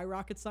ever try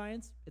rocket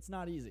science? It's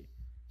not easy.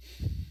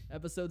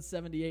 Episode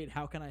 78,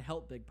 how can I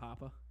help, Big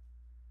Papa?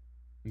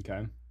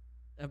 Okay.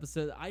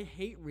 Episode, I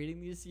hate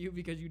reading these to you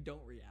because you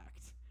don't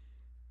react.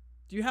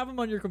 Do you have them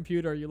on your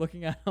computer? Are you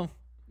looking at them?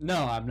 No,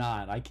 I'm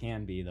not. I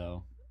can be,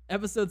 though.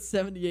 Episode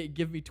 78,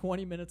 give me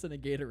 20 minutes and a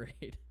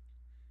Gatorade.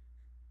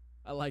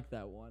 I like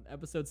that one.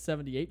 Episode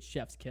 78,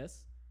 Chef's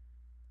Kiss.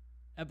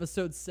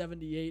 Episode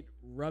 78,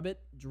 rub it,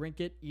 drink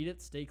it, eat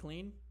it, stay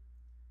clean.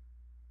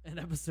 And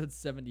episode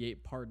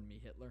 78, pardon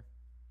me, Hitler.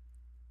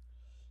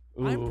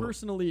 I'm Ooh.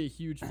 personally a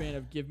huge fan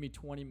of give me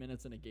 20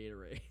 minutes and a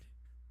Gatorade.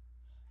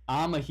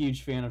 I'm a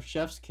huge fan of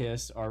Chef's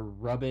Kiss or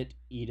rub it,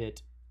 eat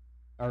it,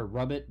 or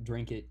rub it,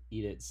 drink it,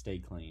 eat it, stay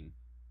clean.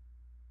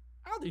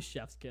 I'll do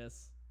Chef's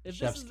Kiss.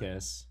 Chef's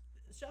Kiss.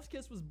 Chef's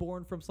Kiss was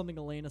born from something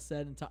Elena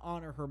said, and to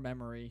honor her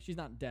memory, she's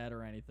not dead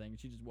or anything.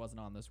 She just wasn't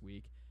on this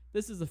week.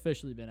 This has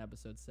officially been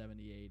episode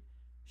 78.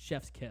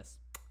 Chef's Kiss.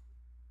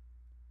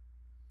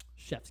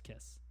 Chef's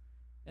Kiss.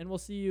 And we'll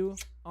see you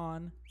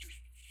on...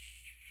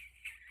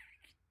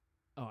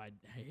 Oh, I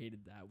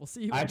hated that. We'll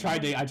see you I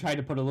tried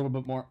to put a little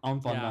bit more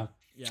oomph on the...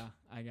 Yeah,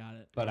 I got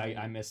it. But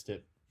I missed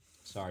it.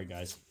 Sorry,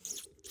 guys.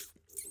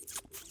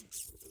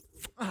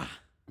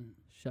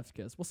 Chef's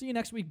Kiss. We'll see you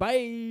next week.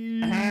 Bye.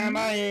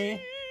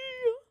 Bye.